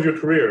whole of your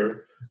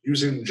career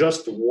using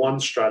just one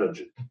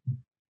strategy.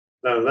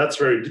 Now that's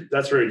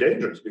very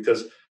dangerous,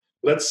 because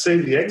let's say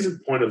the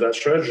exit point of that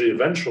strategy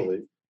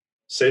eventually,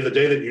 say the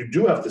day that you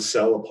do have to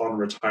sell upon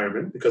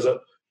retirement, because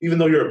even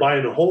though you're a buy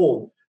and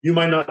hold, you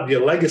might not be a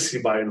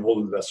legacy buy and hold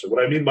investor.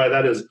 What I mean by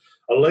that is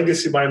a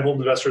legacy buy and hold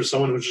investor is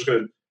someone who's just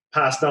going to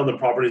pass down the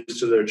properties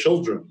to their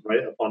children,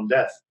 right, upon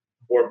death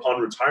or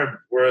upon retirement.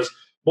 Whereas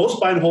most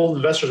buy and hold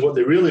investors, what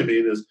they really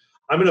mean is,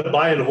 I'm going to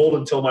buy and hold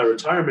until my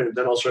retirement, and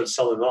then I'll start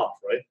selling off,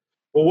 right?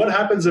 Well, what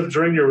happens if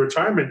during your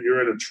retirement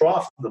you're in a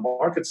trough in the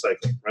market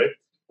cycle, right?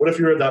 What if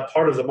you're at that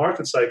part of the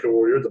market cycle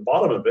where you're at the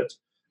bottom of it,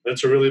 and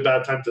it's a really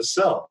bad time to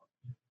sell?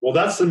 Well,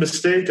 that's the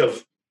mistake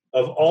of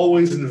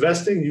always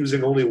investing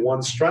using only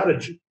one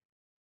strategy.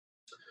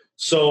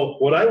 So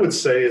what I would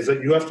say is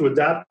that you have to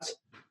adapt,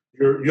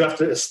 you have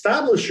to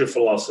establish your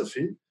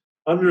philosophy,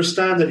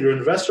 understand that your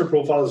investor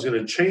profile is going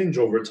to change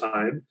over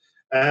time,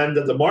 and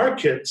that the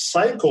market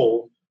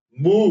cycle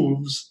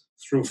moves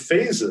through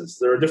phases.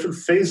 There are different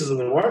phases in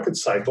the market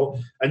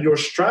cycle, and your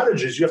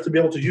strategies, you have to be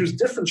able to use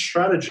different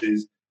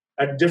strategies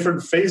at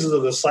different phases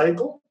of the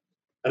cycle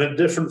and at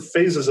different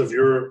phases of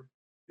your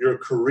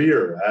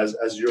career as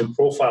your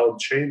profile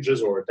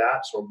changes or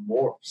adapts or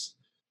morphs.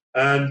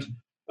 And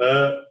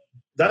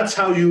that's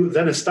how you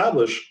then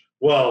establish,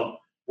 well,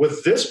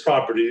 with this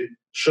property,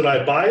 should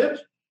I buy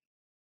it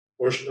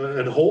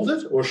and hold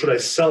it, or should I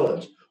sell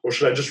it? Or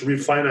should I just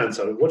refinance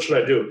it? What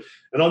should I do?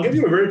 And I'll give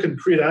you a very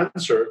concrete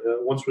answer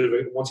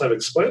once I've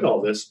explained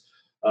all this.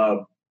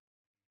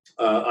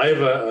 I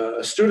have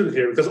a student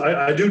here, because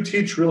I do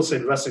teach real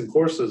estate investing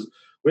courses.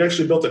 We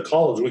actually built a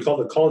college. We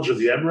call it the College of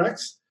the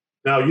MREX.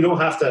 Now, you don't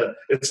have to,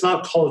 it's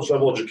not college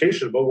level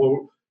education, but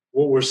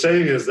what we're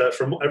saying is that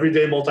from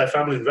everyday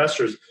multifamily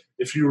investors,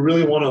 if you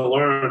really want to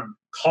learn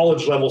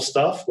college level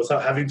stuff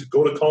without having to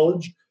go to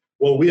college,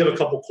 well, we have a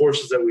couple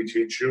courses that we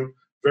teach you,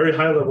 very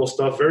high level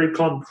stuff, very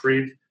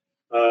concrete.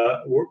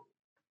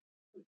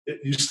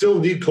 You still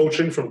need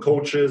coaching from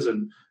coaches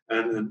and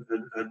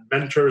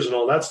mentors and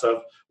all that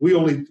stuff.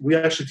 We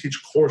actually teach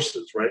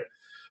courses, right?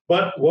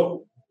 But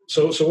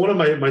so one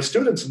of my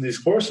students in these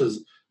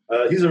courses,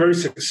 he's a very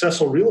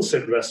successful real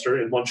estate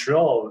investor in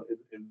Montreal,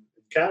 in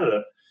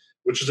Canada,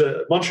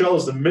 Montreal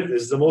is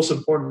the most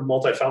important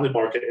multifamily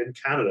market in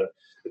Canada.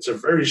 It's a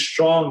very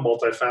strong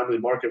multifamily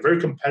market, very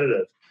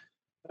competitive.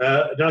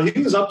 Now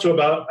he was up to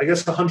about, I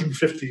guess,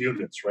 150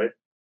 units, right?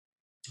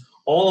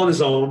 All on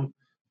his own,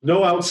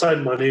 no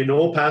outside money,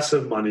 no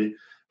passive money.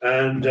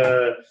 And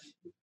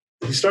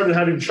he started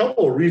having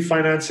trouble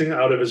refinancing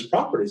out of his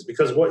properties,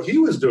 because what he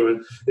was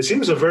doing is he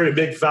was a very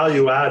big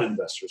value add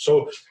investor.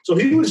 So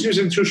he was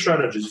using two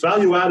strategies,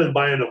 value add and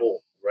buy and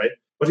hold, right?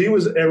 But he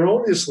was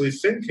erroneously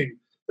thinking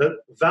that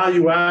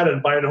value add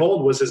and buy and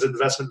hold was his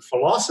investment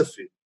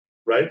philosophy,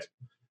 right?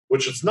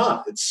 Which it's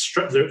not.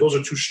 Those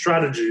are two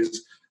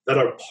strategies that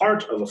are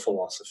part of a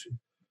philosophy.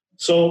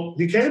 So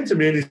he came to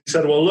me and he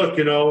said, well, look,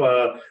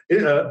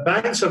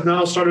 banks have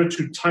now started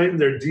to tighten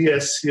their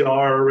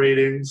DSCR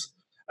ratings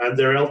and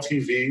their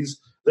LTVs.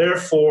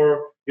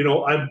 Therefore,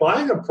 I'm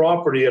buying a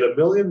property at $1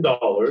 million.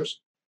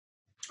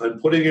 I'm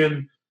putting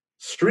in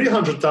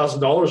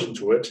 $300,000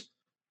 into it.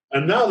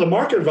 And now the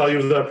market value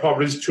of that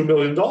property is $2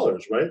 million,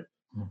 right?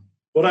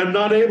 But I'm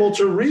not able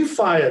to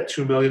refi at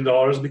 $2 million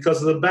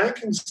because of the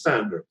banking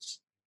standards.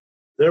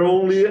 They're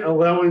only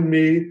allowing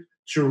me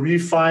to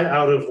refi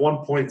out of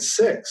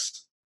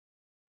 1.6.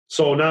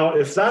 So now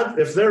if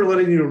they're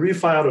letting you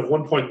refi out of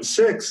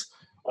 1.6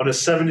 on a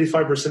 75%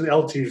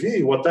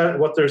 LTV,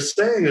 what they're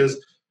saying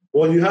is,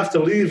 well, you have to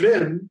leave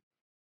in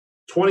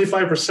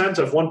 25%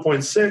 of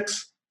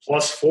 1.6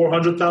 plus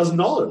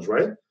 $400,000,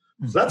 right?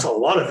 Mm-hmm. So that's a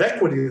lot of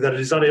equity that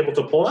he's not able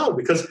to pull out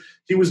because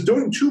he was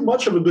doing too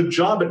much of a good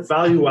job at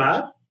value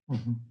add.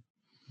 Mm-hmm.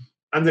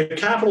 And the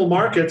capital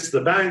markets,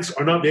 the banks,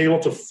 are not being able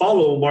to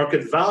follow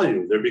market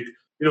value.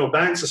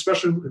 Banks,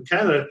 especially in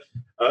Canada,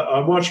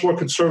 are much more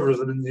conservative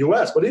than in the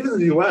U.S. But even in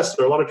the U.S.,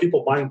 there are a lot of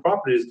people buying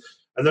properties,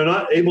 and they're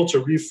not able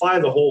to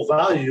refi the whole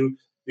value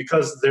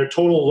because their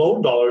total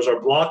loan dollars are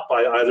blocked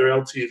by either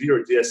LTV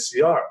or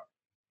DSCR,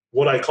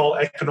 what I call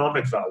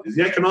economic value.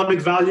 The economic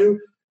value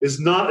is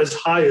not as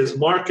high as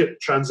market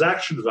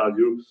transaction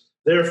value.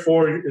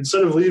 Therefore,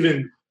 instead of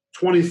leaving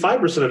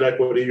 25% of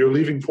equity, you're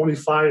leaving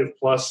 25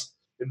 plus,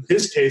 in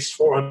his case,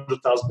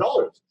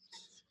 $400,000.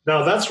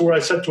 Now, that's where I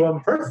said to him,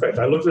 perfect.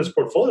 I looked at his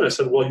portfolio and I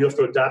said, well, you have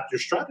to adapt your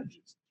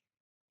strategies.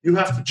 You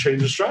have to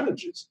change the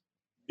strategies.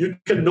 You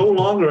can no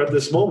longer at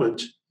this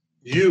moment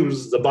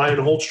use the buy and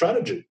hold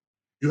strategy.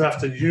 You have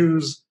to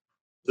use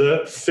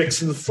the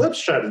fix and flip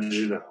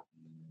strategy now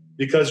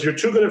because you're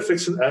too good at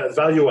fixing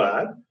value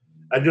add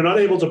and you're not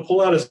able to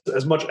pull out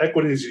as much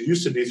equity as you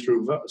used to be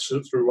through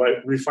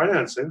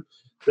refinancing.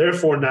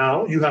 Therefore,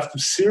 now you have to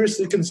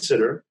seriously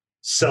consider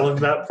selling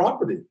that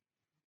property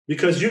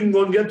because you can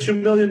go and get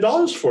 $2 million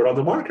for it on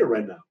the market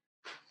right now.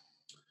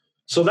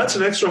 So that's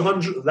an extra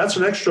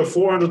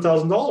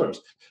 $400,000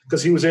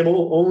 because he was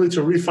able only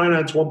to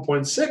refinance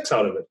 1.6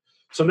 out of it.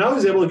 So now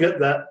he's able to get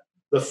the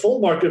full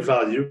market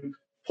value,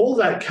 pull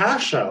that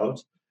cash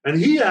out, and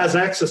he has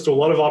access to a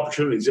lot of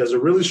opportunities. He has a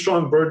really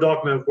strong bird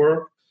dog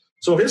network.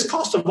 So his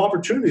cost of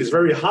opportunity is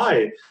very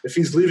high if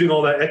he's leaving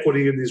all that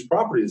equity in these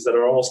properties that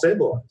are all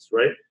stabilized,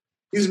 right?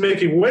 He's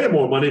making way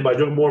more money by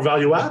doing more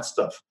value add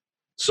stuff.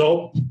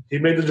 So he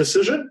made the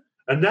decision,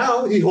 and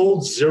now he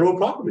holds 0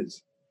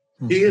 properties.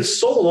 He has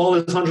sold all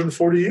his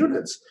 140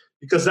 units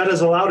because that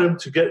has allowed him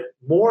to get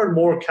more and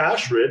more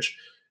cash rich,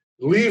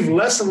 leave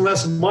less and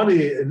less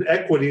money in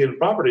equity in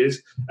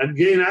properties, and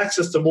gain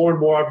access to more and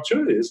more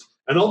opportunities.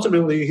 And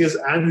ultimately, his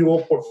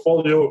annual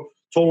portfolio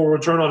total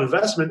return on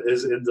investment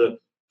is in the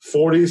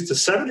 40s to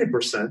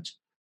 70%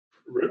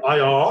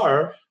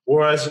 IRR,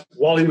 whereas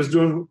while he was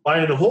doing buy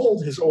and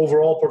hold, his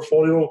overall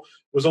portfolio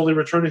was only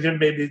returning him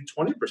maybe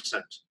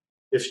 20%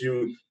 if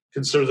you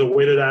consider the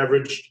weighted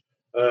average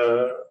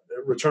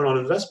return on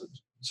investment.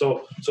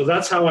 So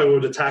that's how I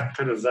would attack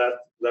kind of that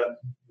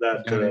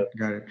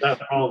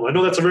problem. I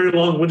know that's a very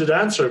long-winded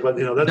answer, but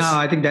that's no.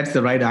 I think that's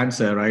the right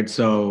answer, right?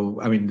 So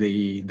I mean,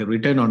 the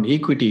return on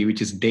equity,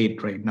 which is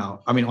debt right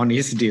now. I mean, on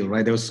his deal,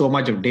 right? There was so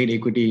much of debt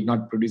equity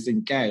not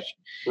producing cash,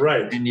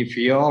 right? And if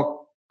your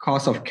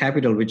cost of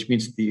capital, which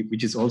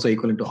is also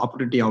equivalent to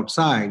opportunity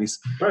outside, is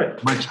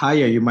much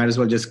higher, you might as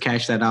well just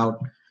cash that out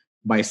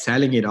by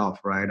selling it off,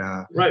 right?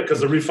 Right,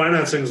 because the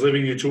refinancing is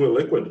leaving you too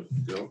illiquid.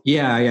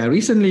 Yeah.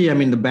 Recently, I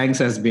mean, the banks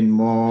has been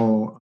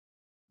more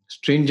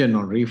stringent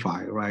on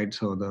refi, right?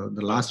 So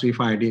the last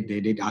refi I did,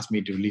 they did ask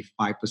me to leave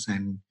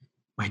 5%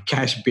 my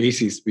cash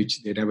basis,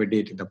 which they never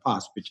did in the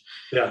past. Which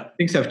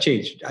things have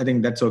changed. I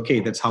think that's okay.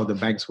 That's how the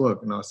banks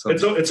work, So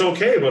it's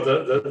okay, but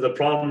the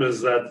problem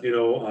is that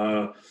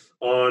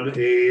on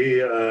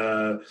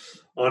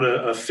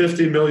a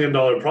 $50 million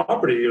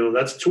property,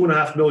 that's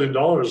 $2.5 million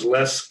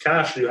less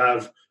cash you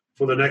have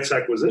for the next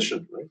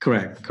acquisition, right?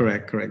 Correct.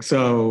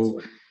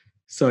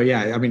 So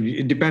yeah, I mean,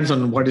 it depends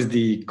on what is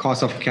the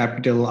cost of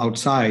capital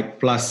outside,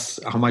 plus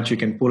how much you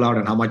can pull out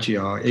and how much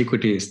your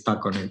equity is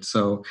stuck on it.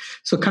 So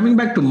coming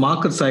back to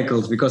market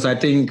cycles, because I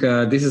think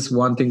this is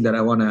one thing that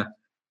I want to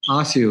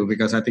ask you,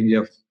 because I think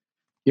you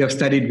have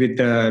studied with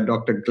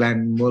Dr.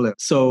 Glenn Muller.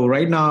 So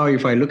right now,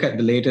 if I look at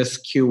the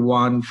latest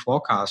Q1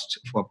 forecast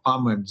for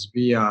apartments,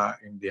 we are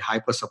in the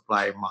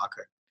hypersupply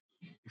market.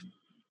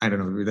 I don't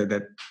know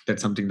whether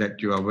that's something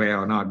that you are aware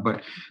or not,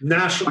 but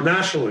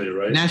nationally,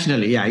 right?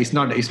 Nationally, yeah, it's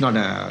not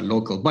a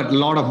local, but a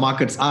lot of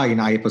markets are in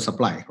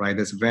hypersupply, right?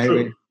 There's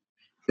very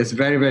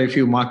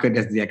few markets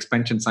as the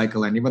expansion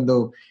cycle, and even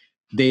though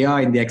they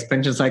are in the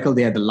expansion cycle,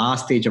 they are the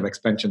last stage of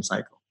expansion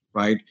cycle,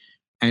 right?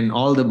 And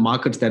all the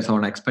markets that's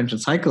on expansion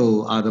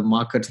cycle are the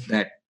markets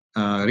that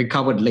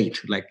recovered late,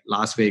 like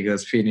Las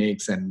Vegas,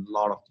 Phoenix, and a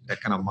lot of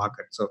that kind of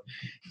market. So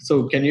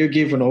can you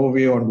give an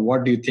overview on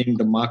what do you think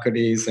the market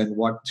is and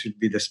what should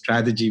be the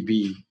strategy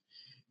be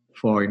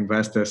for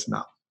investors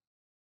now?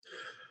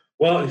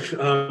 Well,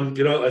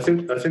 I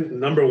think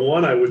number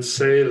one, I would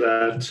say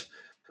that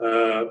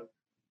I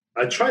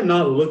try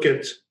not to look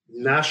at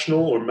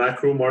national or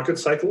macro market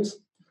cycles.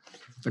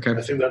 Okay,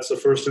 I think that's the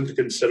first thing to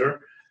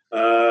consider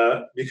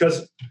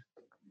because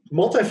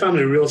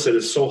multifamily real estate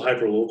is so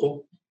hyper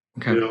local.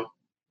 Okay.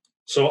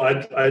 So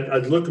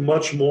I'd look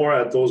much more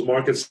at those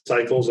market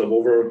cycles of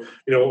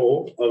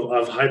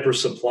of hyper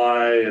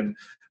supply and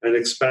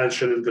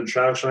expansion and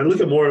contraction. I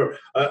look at more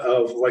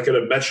of like in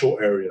a metro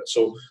area.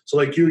 So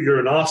like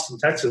you're in Austin,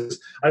 Texas.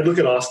 I'd look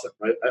at Austin.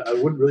 Right? I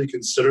wouldn't really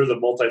consider the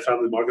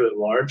multifamily market at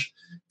large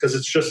because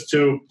it's just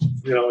too,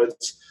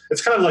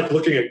 it's kind of like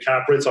looking at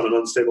cap rates on an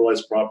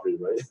unstabilized property,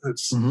 right?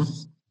 It's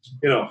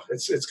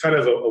it's kind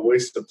of a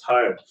waste of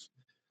time.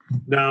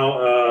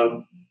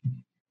 Now,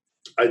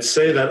 I'd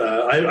say that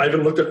I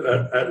haven't looked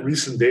at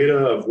recent data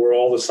of where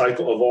all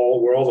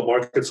the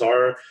markets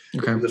are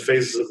in the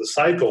phases of the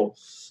cycle.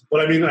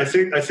 But I mean, I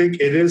think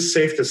it is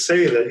safe to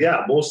say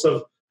that most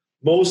of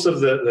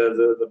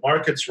the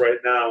markets right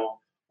now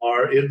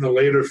are in the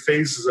later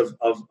phases of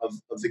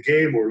the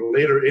game, or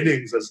later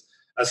innings,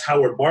 as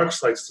Howard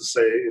Marks likes to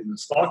say in the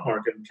stock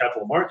market and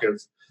capital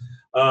markets.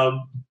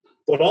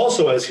 But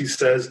also, as he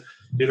says,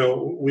 we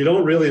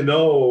don't really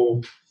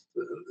know.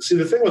 See,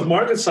 the thing with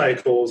market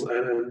cycles,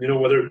 and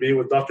whether it be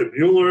with Dr.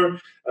 Mueller,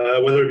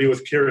 whether it be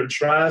with Kieran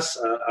Trass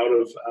out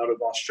of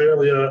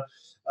Australia,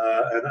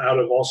 and out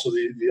of also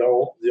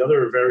the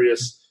other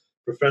various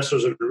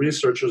professors and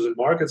researchers in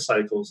market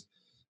cycles,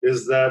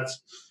 is that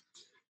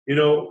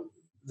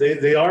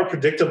they are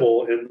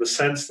predictable in the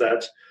sense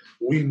that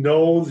we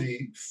know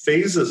the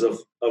phases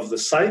of the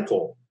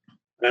cycle,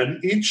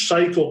 and each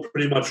cycle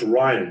pretty much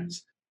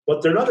rhymes,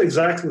 but they're not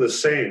exactly the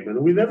same, and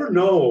we never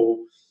know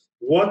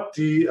what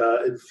the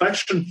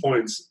inflection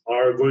points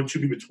are going to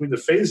be between the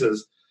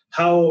phases,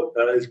 how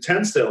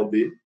intense they'll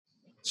be.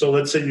 So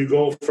let's say you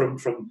go from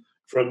the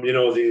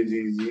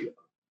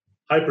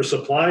hyper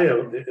supply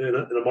in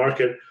a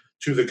market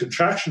to the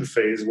contraction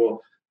phase.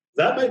 Well,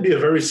 that might be a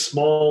very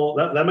small,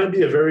 that might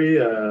be a very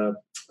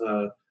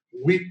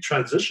weak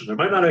transition. There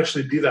might not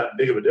actually be that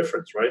big of a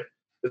difference, right?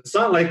 It's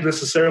not like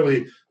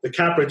necessarily the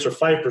cap rates are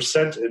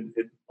 5% in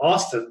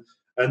Austin,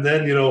 and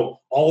then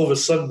all of a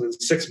sudden in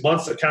 6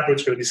 months the cap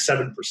rate's going to be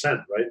 7%,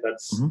 right?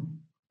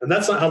 And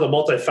that's not how the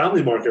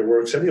multifamily market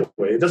works anyway.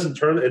 It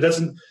doesn't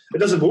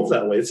move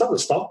that way. It's not the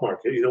stock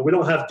market. We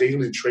don't have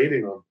daily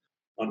trading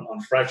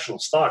on fractional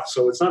stocks,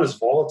 so it's not as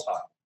volatile.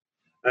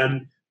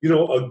 And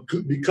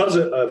because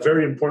a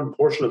very important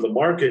portion of the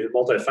market in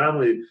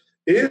multifamily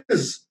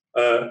is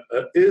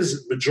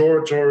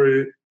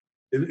majority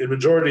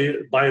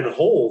buy and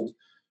hold.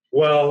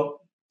 Well,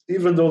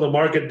 even though the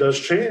market does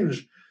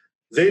change,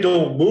 they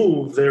don't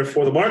move.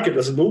 Therefore, the market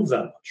doesn't move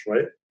that much,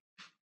 right?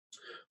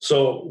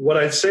 So what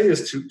I'd say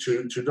is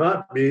to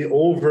not be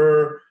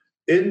over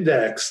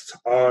indexed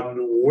on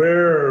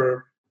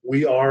where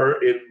we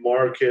are in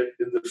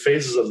the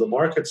phases of the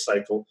market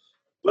cycle,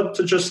 but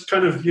to just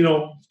kind of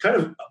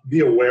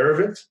be aware of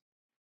it,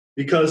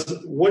 because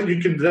what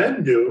you can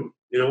then do,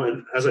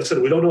 and as I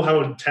said, we don't know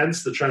how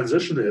intense the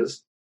transition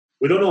is.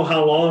 We don't know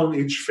how long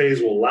each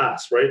phase will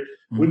last, right?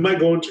 Mm-hmm. We might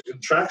go into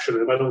contraction.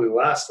 It might only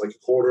last like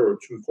a quarter or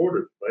 2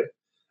 quarters, right?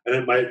 And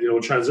it might,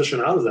 transition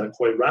out of that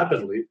quite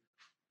rapidly.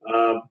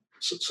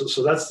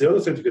 So that's the other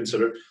thing to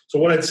consider. So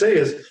what I'd say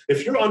is,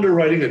 if you're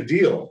underwriting a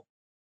deal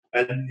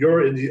and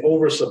you're in the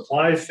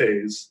oversupply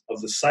phase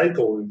of the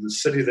cycle in the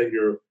city that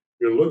you're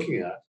looking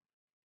at,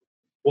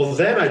 well,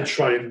 then I'd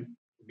try and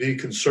be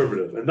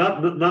conservative, and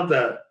not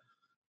that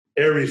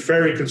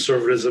airy-fairy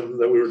conservatism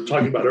that we were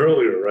talking about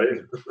earlier,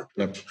 right?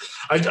 Yep.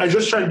 I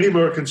just try and be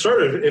more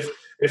conservative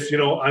if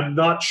I'm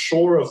not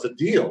sure of the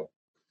deal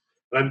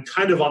and I'm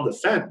kind of on the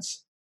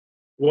fence.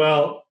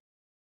 Well,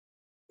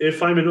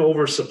 if I'm in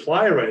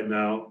oversupply right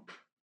now,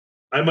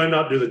 I might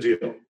not do the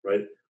deal,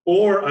 right?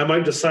 Or I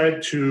might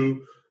decide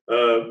to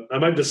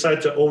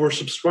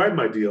oversubscribe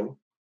my deal,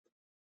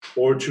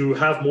 or to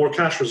have more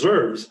cash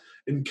reserves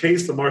in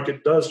case the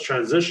market does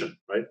transition,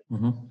 right?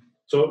 Mm-hmm.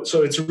 So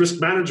it's risk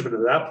management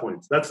at that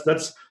point. That's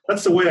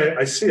the way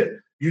I see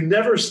it. You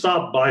never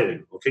stop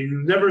buying, okay?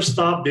 You never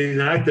stop being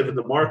active in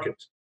the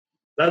market.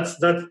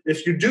 That's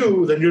if you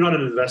do, then you're not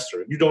an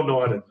investor. You don't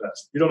know how to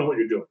invest. You don't know what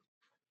you're doing.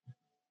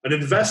 An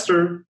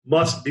investor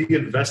must be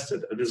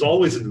invested and is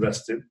always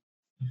investing.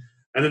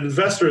 And an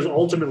investor is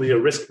ultimately a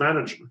risk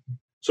management.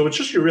 So it's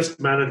just your risk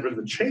management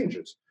that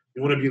changes.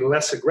 You want to be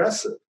less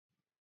aggressive.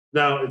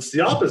 Now, it's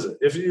the opposite.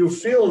 If you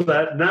feel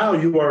that now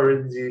you are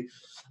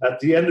at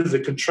the end of the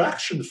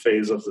contraction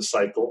phase of the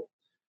cycle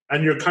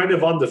and you're kind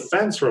of on the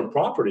fence for a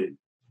property,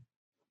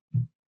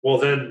 well,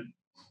 then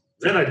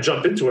I'd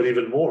jump into it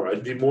even more.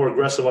 I'd be more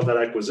aggressive on that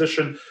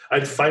acquisition.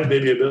 I'd fight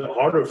maybe a bit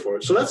harder for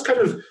it. So that's kind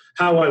of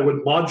how I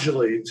would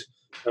modulate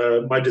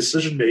my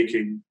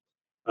decision-making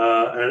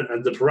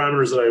and the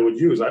parameters that I would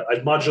use.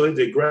 I'd modulate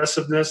the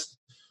aggressiveness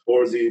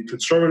or the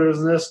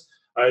conservativeness.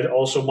 I'd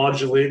also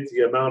modulate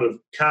the amount of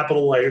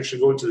capital I actually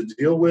go into the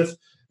deal with.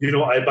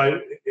 I buy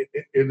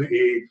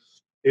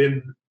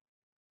in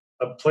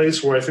a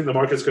place where I think the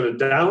market's going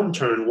to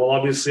downturn. Well,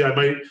 obviously, I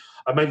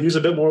might use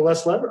a bit more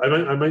less leverage.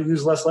 I might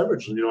use less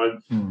leverage.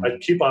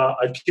 I'd keep a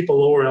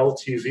lower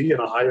LTV and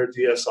a higher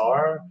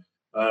DSR.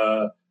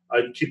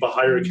 I'd keep a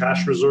higher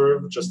cash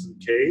reserve just in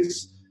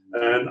case,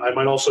 and I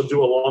might also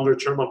do a longer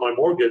term on my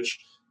mortgage,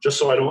 just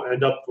so I don't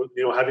end up with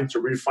having to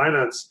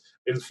refinance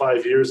in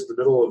 5 years in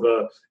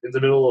the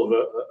middle of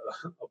a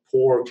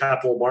poor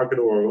capital market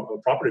or a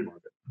property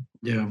market.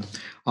 Yeah,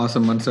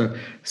 awesome answer.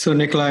 So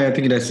Nikolai, I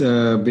think it has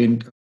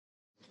been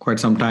quite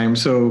some time.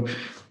 So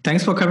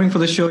thanks for coming for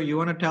the show. You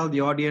want to tell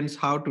the audience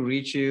how to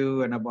reach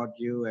you and about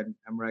you and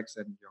MREX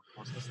and your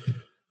process?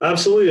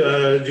 Absolutely.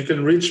 You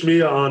can reach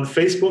me on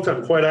Facebook.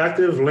 I'm quite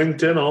active.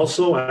 LinkedIn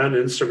also, and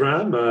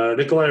Instagram.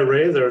 Nikolai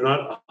Ray. There are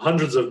not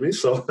hundreds of me,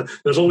 so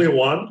there's only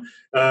one.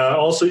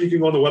 Also, you can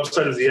go on the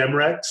website of the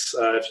MREX.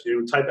 If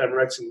you type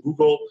MREX in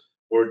Google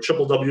or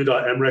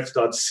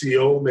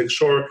www.mrex.co, make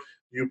sure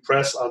you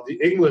press on the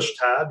English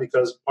tab,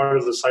 because part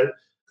of the site,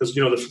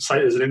 the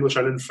site is in English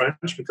and in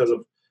French because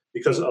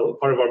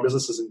part of our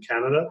business is in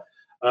Canada.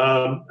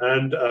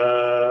 And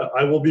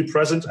I will be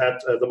present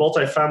at the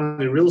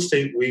Multifamily Real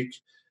Estate Week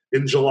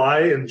in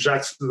July in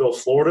Jacksonville,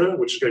 Florida,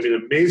 which is going to be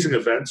an amazing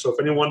event. So if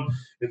anyone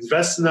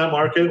invests in that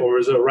market or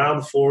is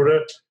around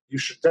Florida, you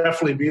should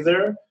definitely be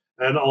there.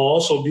 And I'll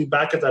also be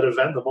back at that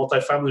event, the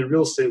Multifamily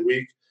Real Estate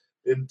Week,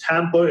 in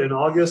Tampa in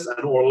August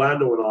and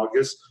Orlando in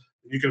August.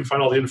 You can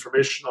find all the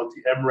information on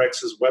the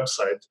MREX's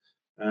website.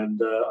 And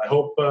I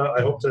hope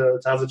to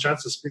have the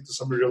chance to speak to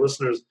some of your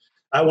listeners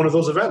at one of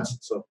those events.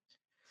 So,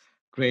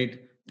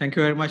 great. Thank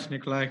you very much,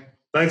 Nikolai.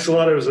 Thanks a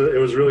lot. It was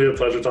really a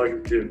pleasure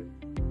talking to you.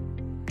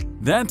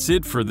 That's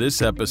it for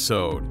this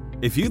episode.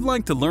 If you'd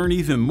like to learn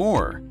even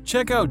more,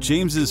 check out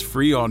James's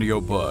free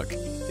audiobook.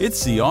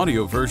 It's the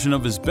audio version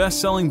of his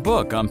best-selling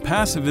book on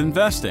passive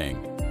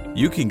investing.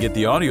 You can get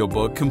the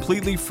audiobook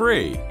completely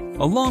free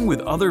along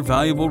with other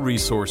valuable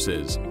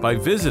resources by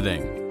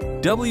visiting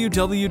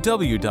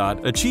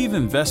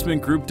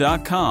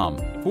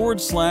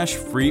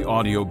www.achieveinvestmentgroup.com/free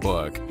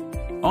audiobook.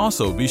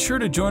 Also, be sure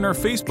to join our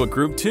Facebook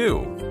group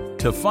too.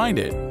 To find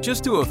it,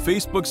 just do a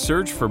Facebook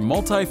search for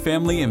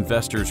Multifamily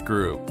Investors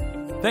Group.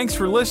 Thanks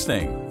for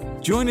listening.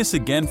 Join us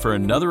again for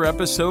another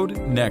episode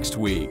next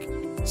week.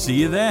 See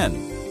you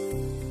then.